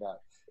stuff like that.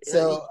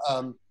 So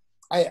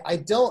I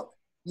don't,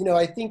 you know,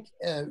 I think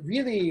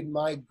really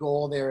my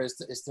goal there is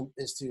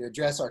to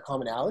address our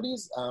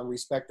commonalities,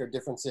 respect our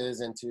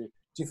differences, and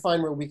to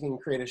find where we can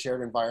create a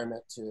shared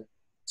environment to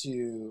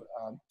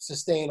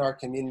sustain our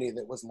community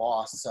that was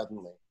lost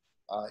suddenly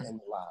in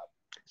the lab.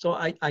 So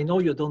I know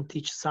you don't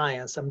teach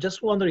science. I'm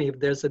just wondering if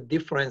there's a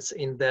difference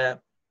in the,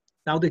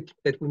 now that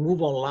we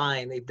move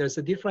online, if there's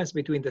a difference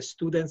between the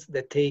students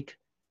that take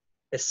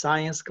a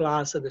science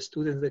class and the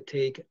students that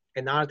take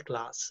an art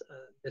class.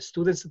 The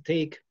students that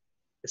take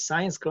a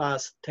science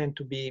class tend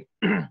to be,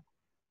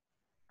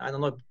 I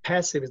don't know if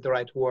passive is the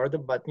right word,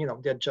 but you know,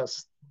 they're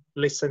just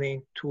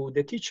listening to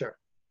the teacher.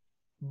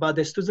 But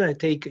the students that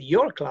take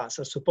your class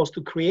are supposed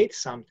to create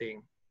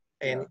something,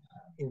 and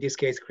in this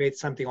case, create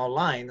something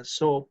online.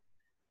 So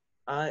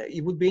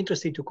it would be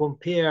interesting to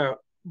compare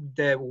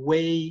the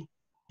way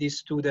these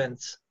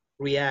students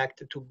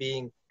react to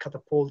being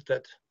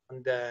catapulted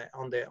on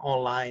the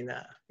online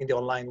in the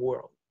online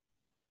world.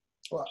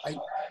 Well, you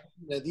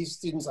know, these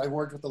students, I've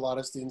worked with a lot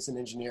of students in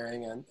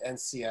engineering and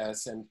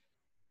CS, and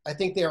I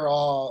think they're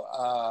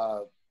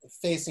all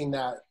facing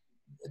that.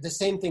 The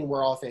same thing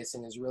we're all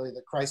facing is really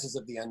the crisis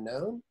of the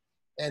unknown,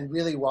 and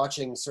really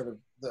watching sort of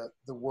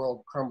the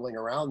world crumbling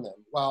around them.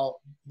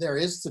 While there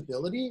is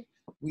stability,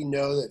 we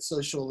know that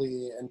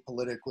socially and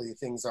politically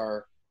things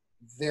are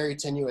very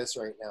tenuous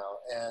right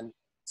now. And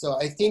so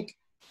I think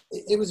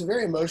it was a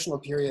very emotional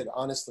period,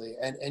 honestly,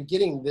 and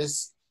getting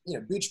this, you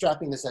know,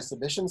 bootstrapping this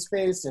exhibition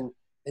space and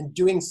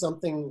doing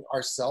something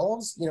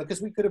ourselves, you know,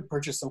 because we could have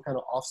purchased some kind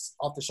of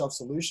off-the-shelf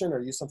solution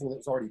or used something that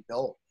was already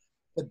built.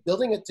 But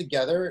building it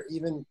together,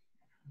 even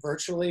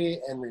virtually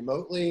and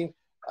remotely,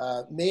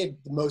 made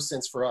the most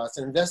sense for us.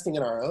 And investing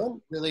in our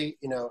own, really,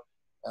 you know,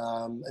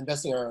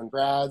 investing in our own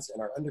grads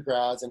and our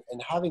undergrads,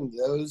 and having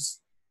those,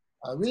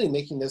 really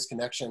making those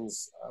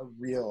connections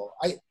real.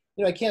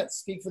 I can't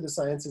speak for the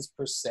sciences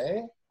per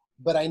se,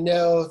 but I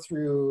know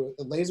through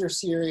the laser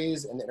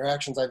series and the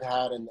interactions I've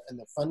had and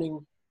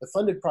the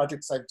funded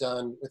projects I've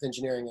done with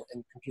engineering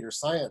and computer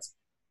science,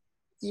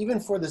 even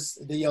for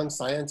the young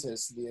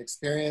scientists, the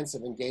experience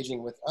of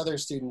engaging with other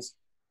students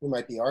who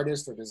might be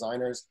artists or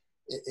designers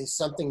is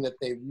something that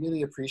they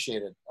really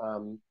appreciated.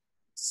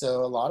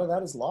 So a lot of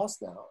that is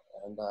lost now,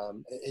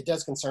 and it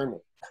does concern me.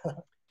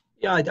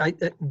 Yeah,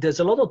 there's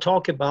a lot of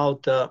talk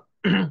about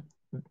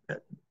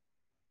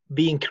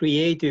being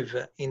creative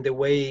in the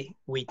way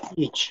we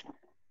teach.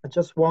 I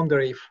just wonder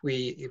if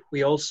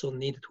we also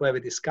need to have a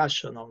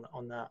discussion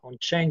on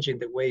changing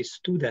the way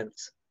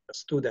students.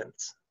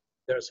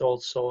 There's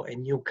also a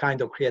new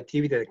kind of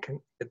creativity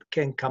that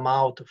can come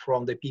out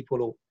from the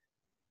people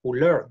who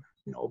learn,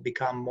 you know,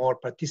 become more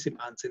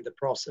participants in the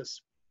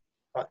process.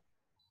 But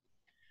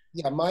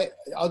yeah,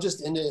 I'll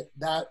just end it.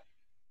 That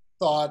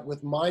thought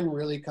with mine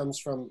really comes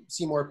from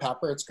Seymour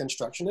Papert's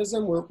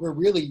constructionism. We're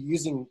really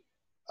using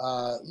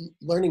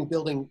learning,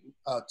 building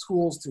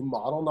tools to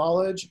model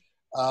knowledge.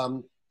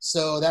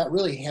 So that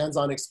really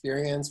hands-on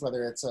experience,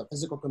 whether it's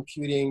physical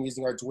computing,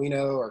 using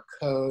Arduino or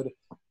code,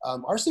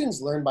 our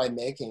students learn by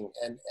making,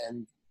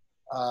 and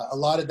a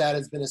lot of that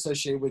has been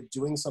associated with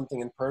doing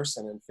something in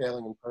person and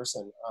failing in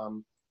person.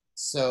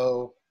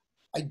 So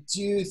I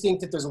do think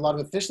that there's a lot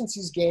of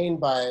efficiencies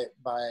gained by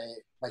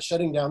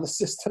shutting down the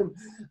system,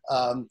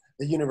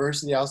 the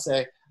university, I'll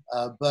say,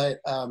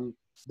 but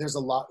there's a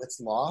lot that's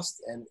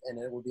lost, and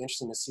it will be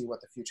interesting to see what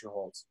the future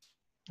holds.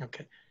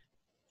 Okay.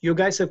 You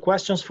guys have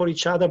questions for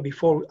each other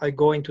before I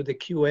go into the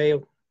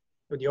QA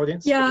with the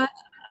audience? Yeah,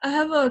 I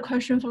have a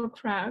question for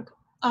Craig.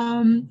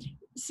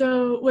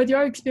 So with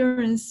your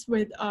experience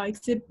with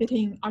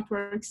exhibiting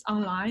artworks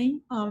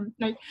online,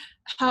 like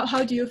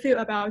how do you feel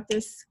about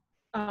this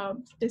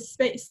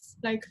space?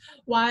 Like,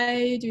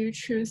 why do you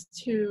choose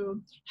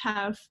to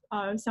have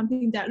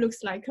something that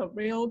looks like a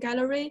real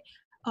gallery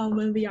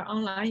when we are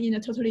online in a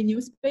totally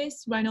new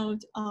space? Why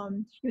not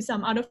use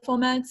some other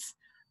formats?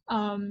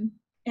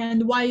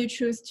 And why you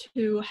choose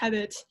to have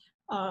it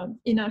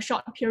in a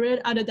short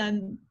period other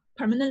than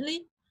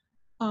permanently?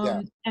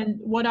 And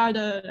what are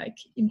the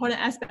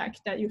important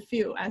aspects that you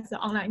feel as the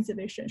online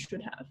exhibition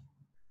should have?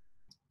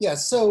 Yeah,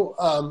 so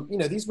you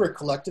know, these were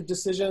collective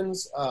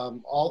decisions.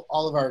 All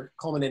of our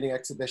culminating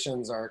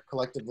exhibitions are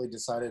collectively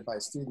decided by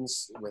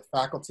students with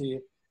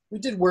faculty. We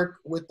did work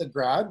with the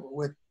grad,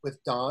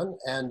 with Don,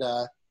 and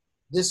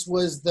this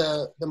was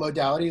the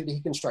modality that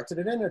he constructed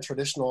it in, a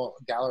traditional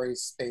gallery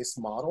space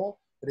model.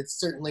 But it's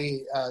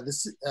certainly,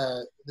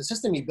 the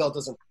system he built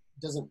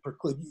doesn't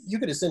preclude, you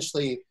could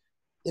essentially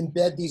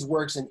embed these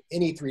works in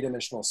any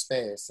three-dimensional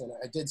space. And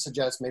I did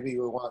suggest maybe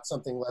you would want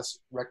something less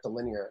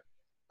rectilinear.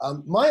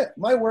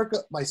 My work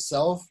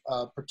myself,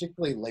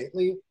 particularly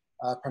lately,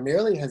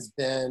 primarily has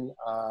been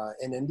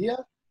in India,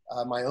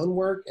 my own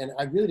work, and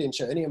I really didn't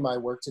show any of my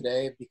work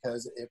today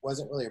because it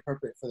wasn't really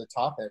appropriate for the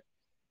topic.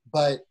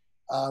 But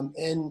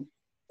in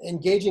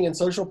engaging in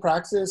social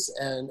praxis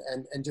and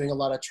doing a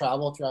lot of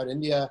travel throughout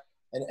India,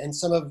 and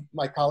some of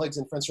my colleagues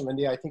and friends from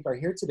India I think are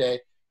here today,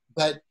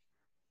 but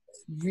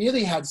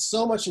really had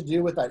so much to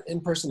do with that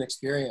in-person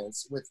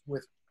experience,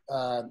 with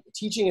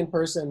teaching in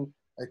person,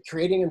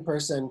 creating in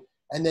person,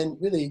 and then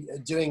really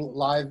doing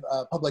live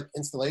public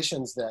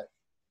installations that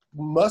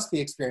must be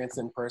experienced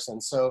in person.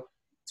 So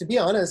to be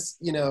honest,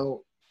 you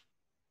know,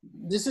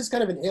 this is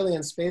kind of an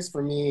alien space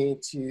for me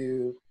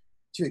to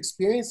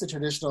experience the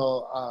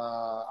traditional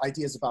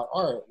ideas about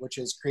art, which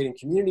is creating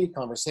community,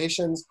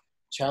 conversations,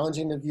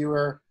 challenging the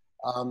viewer.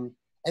 And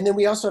then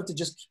we also have to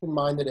just keep in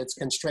mind that it's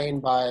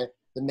constrained by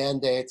the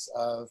mandates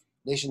of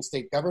nation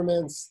state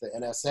governments, the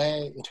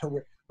NSA. You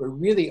know, we're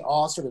really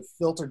all sort of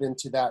filtered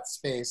into that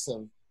space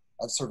of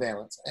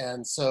surveillance.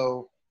 And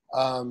so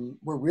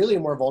we're really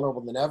more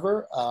vulnerable than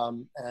ever.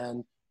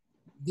 And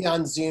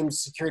beyond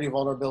Zoom's security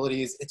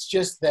vulnerabilities, it's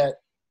just that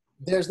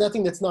there's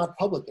nothing that's not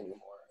public anymore.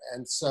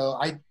 And so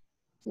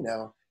you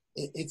know,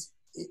 it's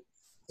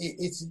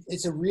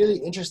a really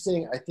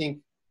interesting, I think,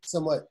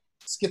 somewhat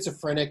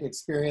schizophrenic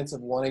experience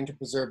of wanting to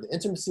preserve the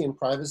intimacy and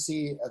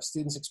privacy of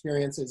students'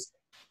 experiences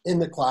in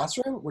the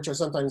classroom, which are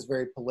sometimes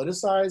very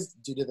politicized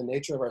due to the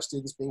nature of our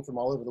students being from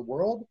all over the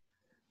world.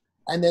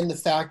 And then the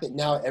fact that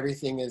now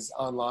everything is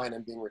online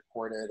and being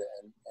recorded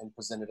and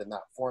presented in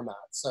that format.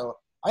 So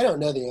I don't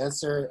know the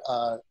answer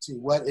to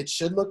what it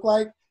should look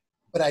like,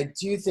 but I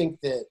do think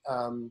that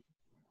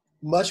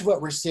much of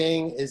what we're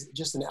seeing is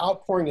just an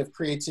outpouring of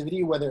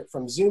creativity, whether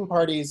from Zoom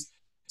parties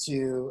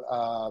to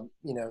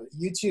you know,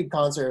 YouTube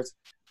concerts.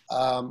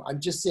 I'm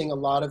just seeing a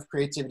lot of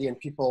creativity and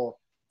people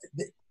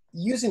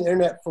using the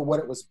internet for what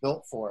it was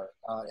built for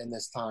in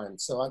this time.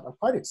 So I'm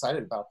quite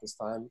excited about this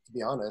time, to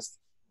be honest,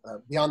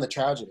 beyond the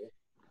tragedy.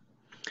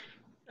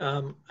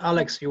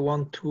 Alex, you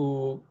want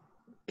to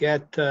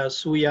get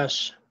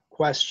Suya's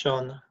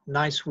question?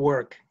 Nice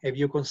work. Have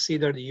you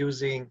considered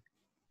using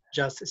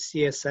just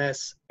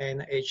CSS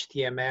and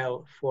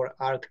HTML for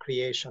art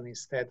creation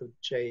instead of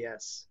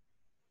JS?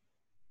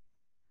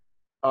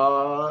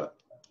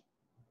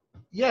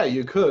 Yeah,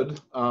 you could.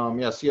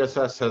 Yeah,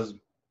 CSS has,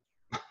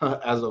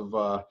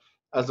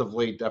 as of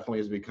late, definitely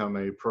has become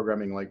a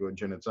programming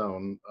language in its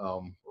own.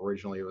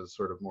 Originally, it was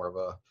sort of more of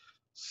a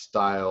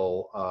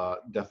style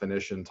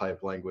definition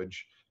type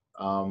language.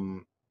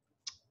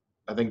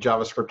 I think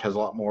JavaScript has a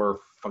lot more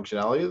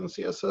functionality than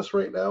CSS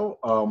right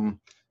now.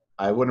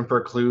 I wouldn't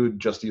preclude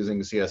just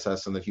using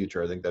CSS in the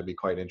future. I think that'd be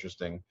quite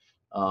interesting.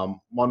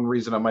 One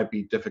reason it might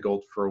be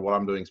difficult for what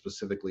I'm doing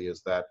specifically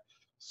is that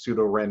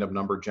pseudo-random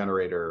number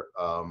generator,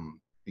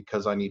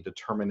 because I need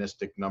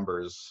deterministic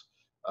numbers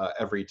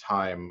every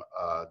time.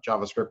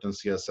 JavaScript and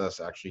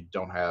CSS actually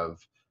don't have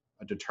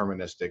a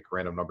deterministic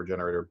random number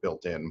generator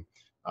built in.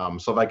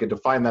 So if I could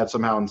define that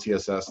somehow in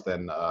CSS,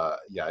 then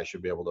yeah, I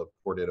should be able to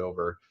port it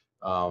over.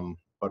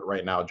 But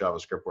right now,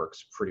 JavaScript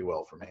works pretty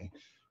well for me.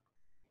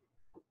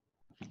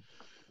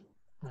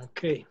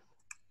 Okay.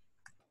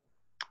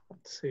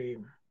 Let's see.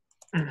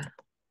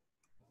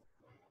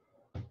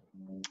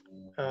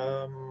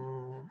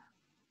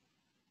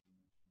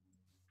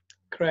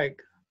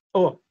 Craig.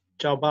 Oh,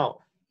 Jiabao.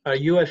 Are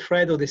you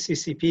afraid of the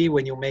CCP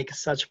when you make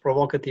such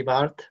provocative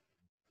art?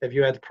 Have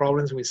you had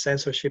problems with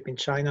censorship in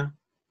China?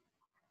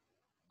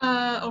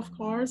 Of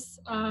course.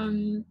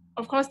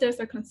 Of course,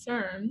 there's a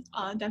concern.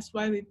 That's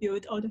why we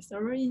built all the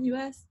server in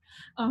US,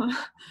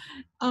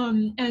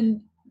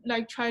 and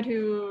like try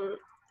to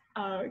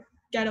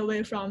get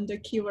away from the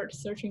keyword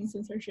searching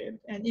censorship.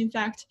 And in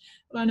fact,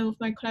 one of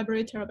my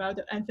collaborators about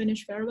the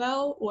Unfinished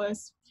Farewell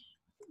was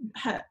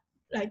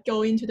like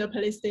go into the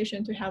police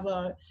station to have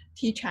a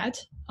T-chat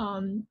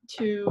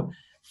to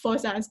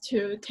force us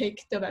to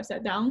take the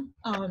website down.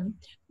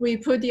 We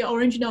put the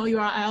original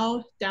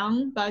URL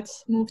down, but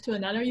moved to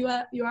another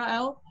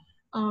URL.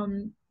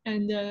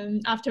 And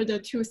then after the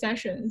 2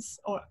 sessions,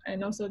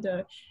 and also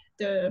the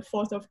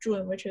 4th of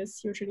June, which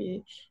is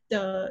usually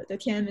the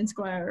Tiananmen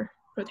Square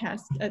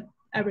protest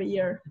every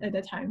year at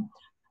that time,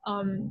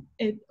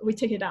 we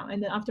take it down,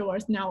 and then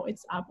afterwards, now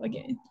it's up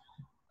again.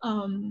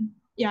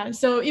 Yeah,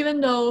 so even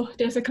though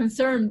there's a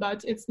concern,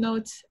 but it's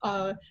not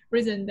a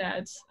reason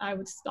that I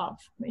would stop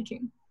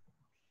making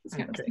this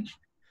kind of thing.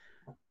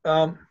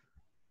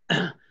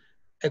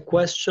 A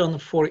question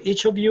for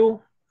each of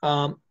you.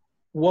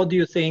 What do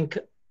you think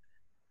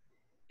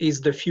is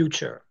the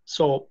future?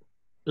 So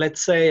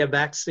let's say a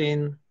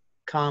vaccine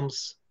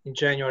comes in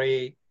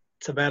January,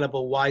 it's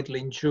available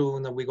widely in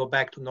June, and we go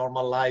back to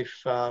normal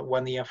life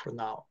 1 year from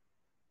now.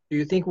 Do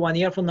you think 1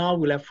 year from now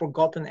we'll have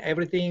forgotten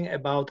everything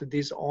about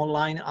this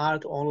online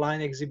art,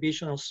 online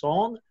exhibition, and so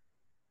on?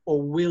 Or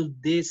will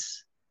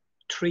this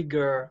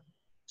trigger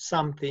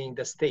something in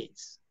the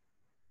States?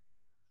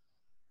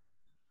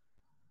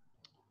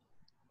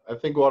 I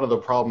think one of the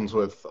problems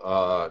with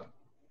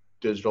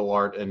digital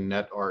art and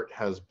net art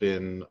has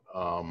been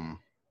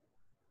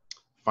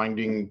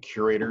finding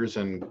curators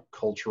and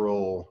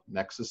cultural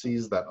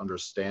nexuses that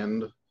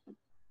understand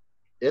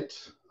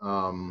it.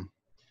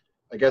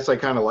 I guess I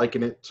kind of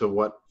liken it to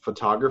what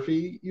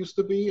photography used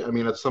to be. I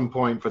mean, at some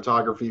point,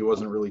 photography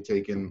wasn't really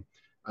taken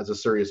as a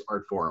serious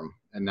art form,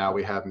 and now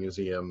we have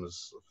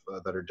museums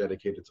that are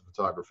dedicated to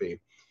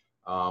photography.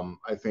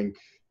 I think,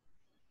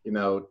 you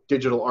know,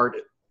 digital art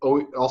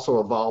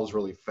also evolves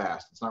really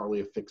fast. It's not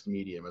really a fixed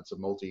medium. It's a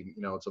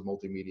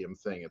multi-medium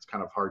thing. It's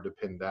kind of hard to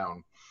pin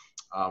down.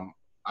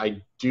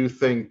 I do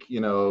think, you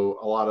know,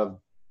 a lot of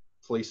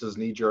places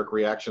knee-jerk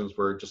reactions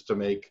were just to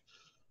make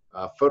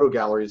photo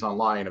galleries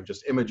online of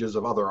just images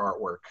of other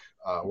artwork,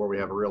 where we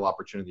have a real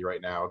opportunity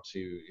right now to,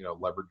 you know,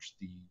 leverage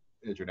the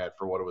internet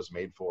for what it was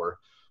made for,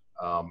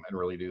 and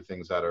really do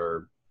things that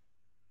are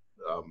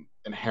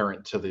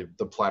inherent to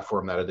the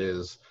platform that it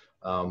is.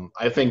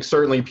 I think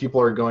certainly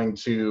people are going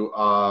to,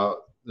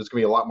 there's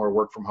going to be a lot more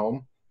work from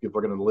home. People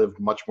are going to live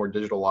much more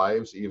digital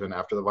lives even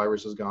after the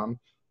virus is gone.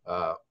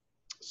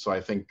 So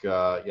I think,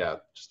 yeah,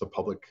 just the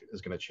public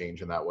is going to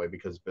change in that way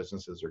because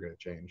businesses are going to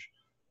change.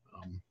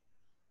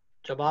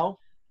 Jiabao?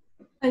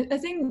 I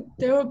think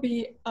there will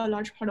be a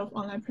large part of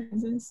online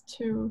presence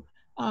too.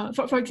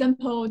 For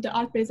example, the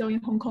Art Basel in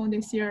Hong Kong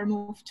this year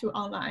moved to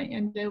online,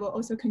 and they will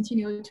also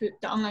continue to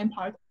the online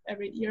part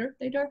every year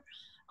later.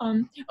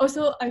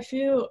 Also, I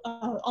feel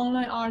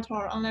online art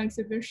or online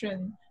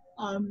exhibition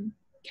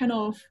kind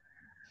of,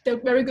 the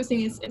very good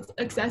thing is it's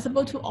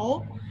accessible to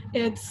all.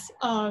 It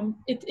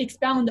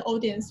expands the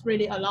audience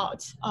really a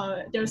lot.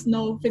 There's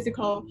no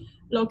physical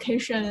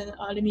location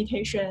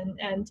limitation,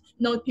 and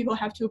no people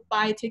have to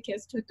buy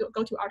tickets to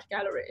go to art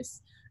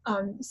galleries.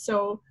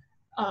 So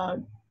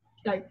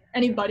like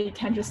anybody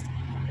can just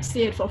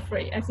see it for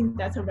free. I think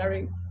that's a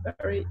very,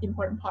 very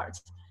important part.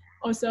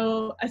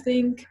 Also, I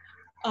think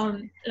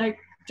like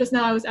just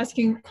now I was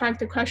asking Craig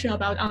the question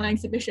about online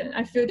exhibition.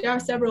 I feel there are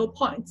several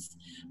points.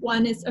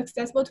 One is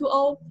accessible to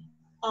all,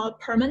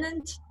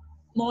 permanent,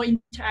 more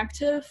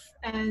interactive,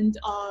 and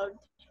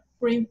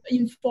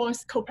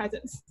reinforce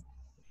co-presence.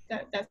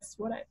 That's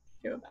what I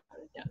feel about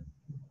it, yeah.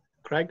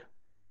 Craig?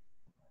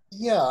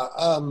 Yeah,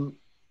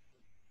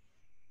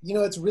 you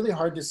know, it's really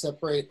hard to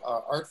separate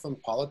art from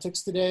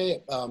politics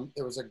today.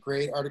 There was a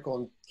great article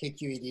in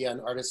KQED on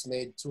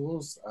artist-made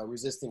tools,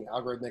 resisting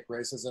algorithmic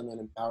racism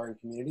and empowering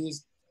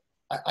communities.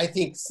 I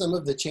think some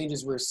of the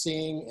changes we're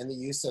seeing in the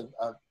use of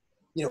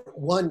you know,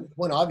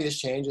 one obvious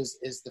change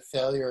is the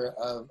failure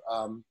of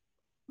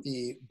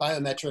the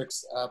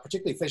biometrics,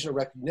 particularly facial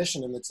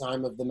recognition in the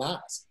time of the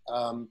mask.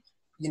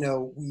 You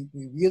know, we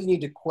really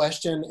need to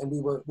question, and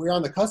we're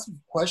on the cusp of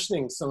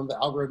questioning some of the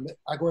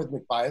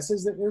algorithmic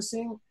biases that we're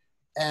seeing.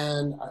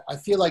 And I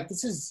feel like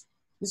this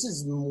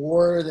is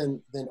more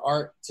than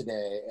art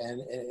today,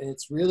 and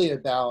it's really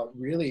about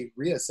really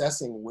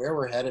reassessing where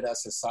we're headed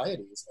as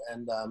societies.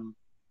 And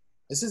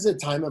this is a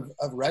time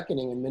of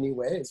reckoning in many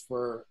ways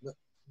for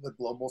the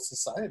global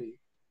society.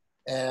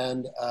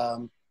 And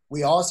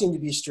we all seem to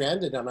be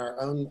stranded on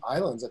our own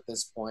islands at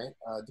this point,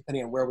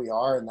 depending on where we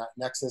are in that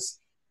nexus.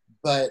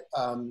 But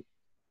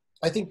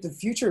I think the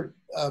future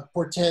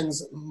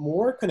portends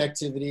more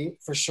connectivity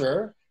for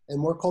sure, and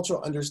more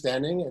cultural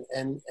understanding,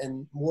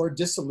 and more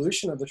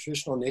dissolution of the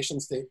traditional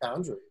nation-state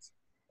boundaries.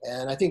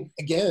 And I think,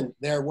 again,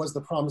 there was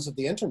the promise of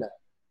the internet,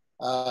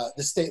 the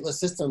stateless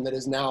system that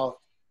is now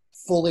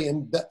fully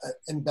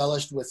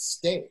embellished with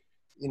state.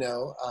 You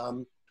know,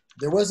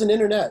 there was an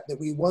internet that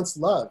we once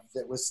loved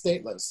that was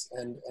stateless,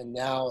 and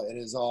now it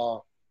is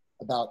all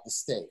about the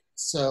state.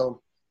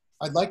 So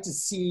I'd like to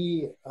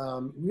see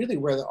really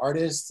where the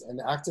artists and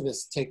the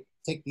activists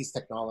take these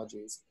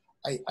technologies.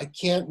 I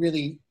can't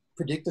really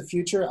predict the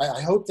future.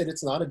 I hope that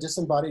it's not a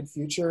disembodied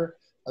future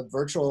of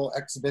virtual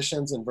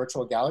exhibitions and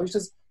virtual galleries,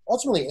 because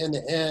ultimately in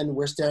the end,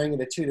 we're staring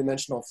at a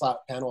two-dimensional flat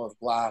panel of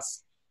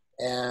glass.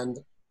 And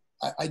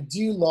I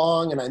do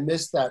long, and I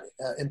miss that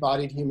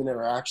embodied human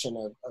interaction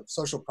of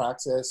social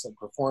praxis and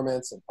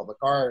performance and public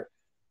art,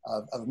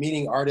 of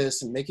meeting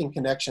artists and making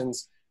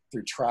connections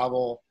through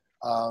travel.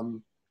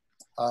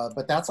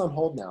 But that's on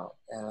hold now.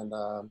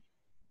 And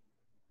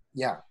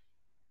yeah,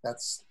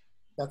 that's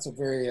a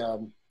very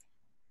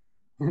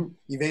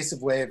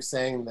evasive way of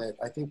saying that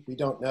I think we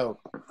don't know.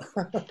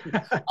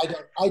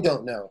 I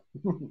don't know.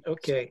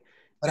 Okay.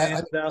 But I'm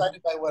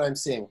excited by what I'm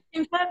seeing.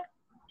 In fact,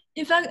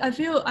 I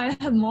feel I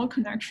have more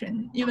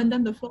connection even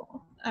than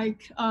before.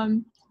 Like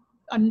an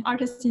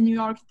artist in New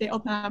York, they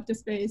open up the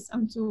space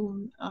on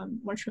Zoom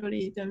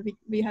virtually. Then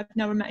we have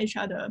never met each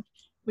other.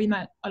 We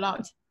met a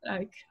lot,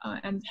 like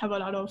and have a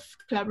lot of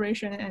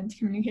collaboration and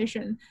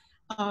communication,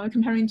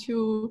 comparing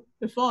to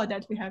before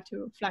that we have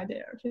to fly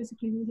there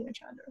physically meet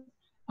each other.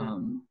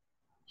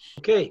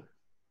 Okay.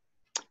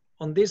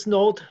 On this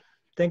note,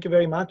 thank you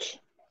very much.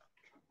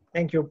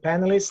 Thank you,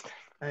 panelists,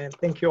 and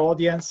thank you,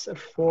 audience,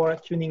 for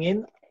tuning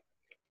in.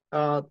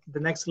 The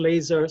next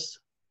lasers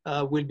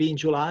will be in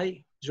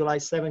July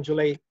 7,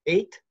 July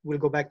 8. We'll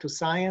go back to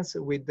science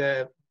with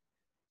the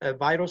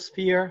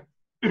virosphere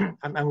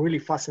I'm really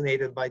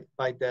fascinated by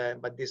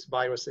these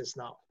viruses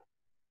now,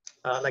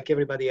 like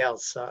everybody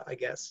else, I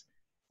guess.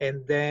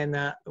 And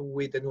then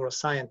with the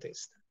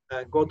neuroscientist,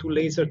 go to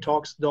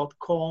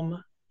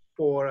lasertalks.com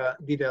for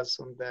details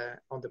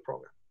on the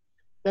program.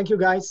 Thank you,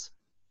 guys.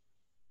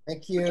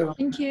 Thank you.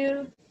 Thank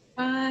you.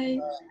 Bye.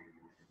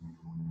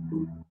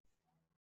 Bye.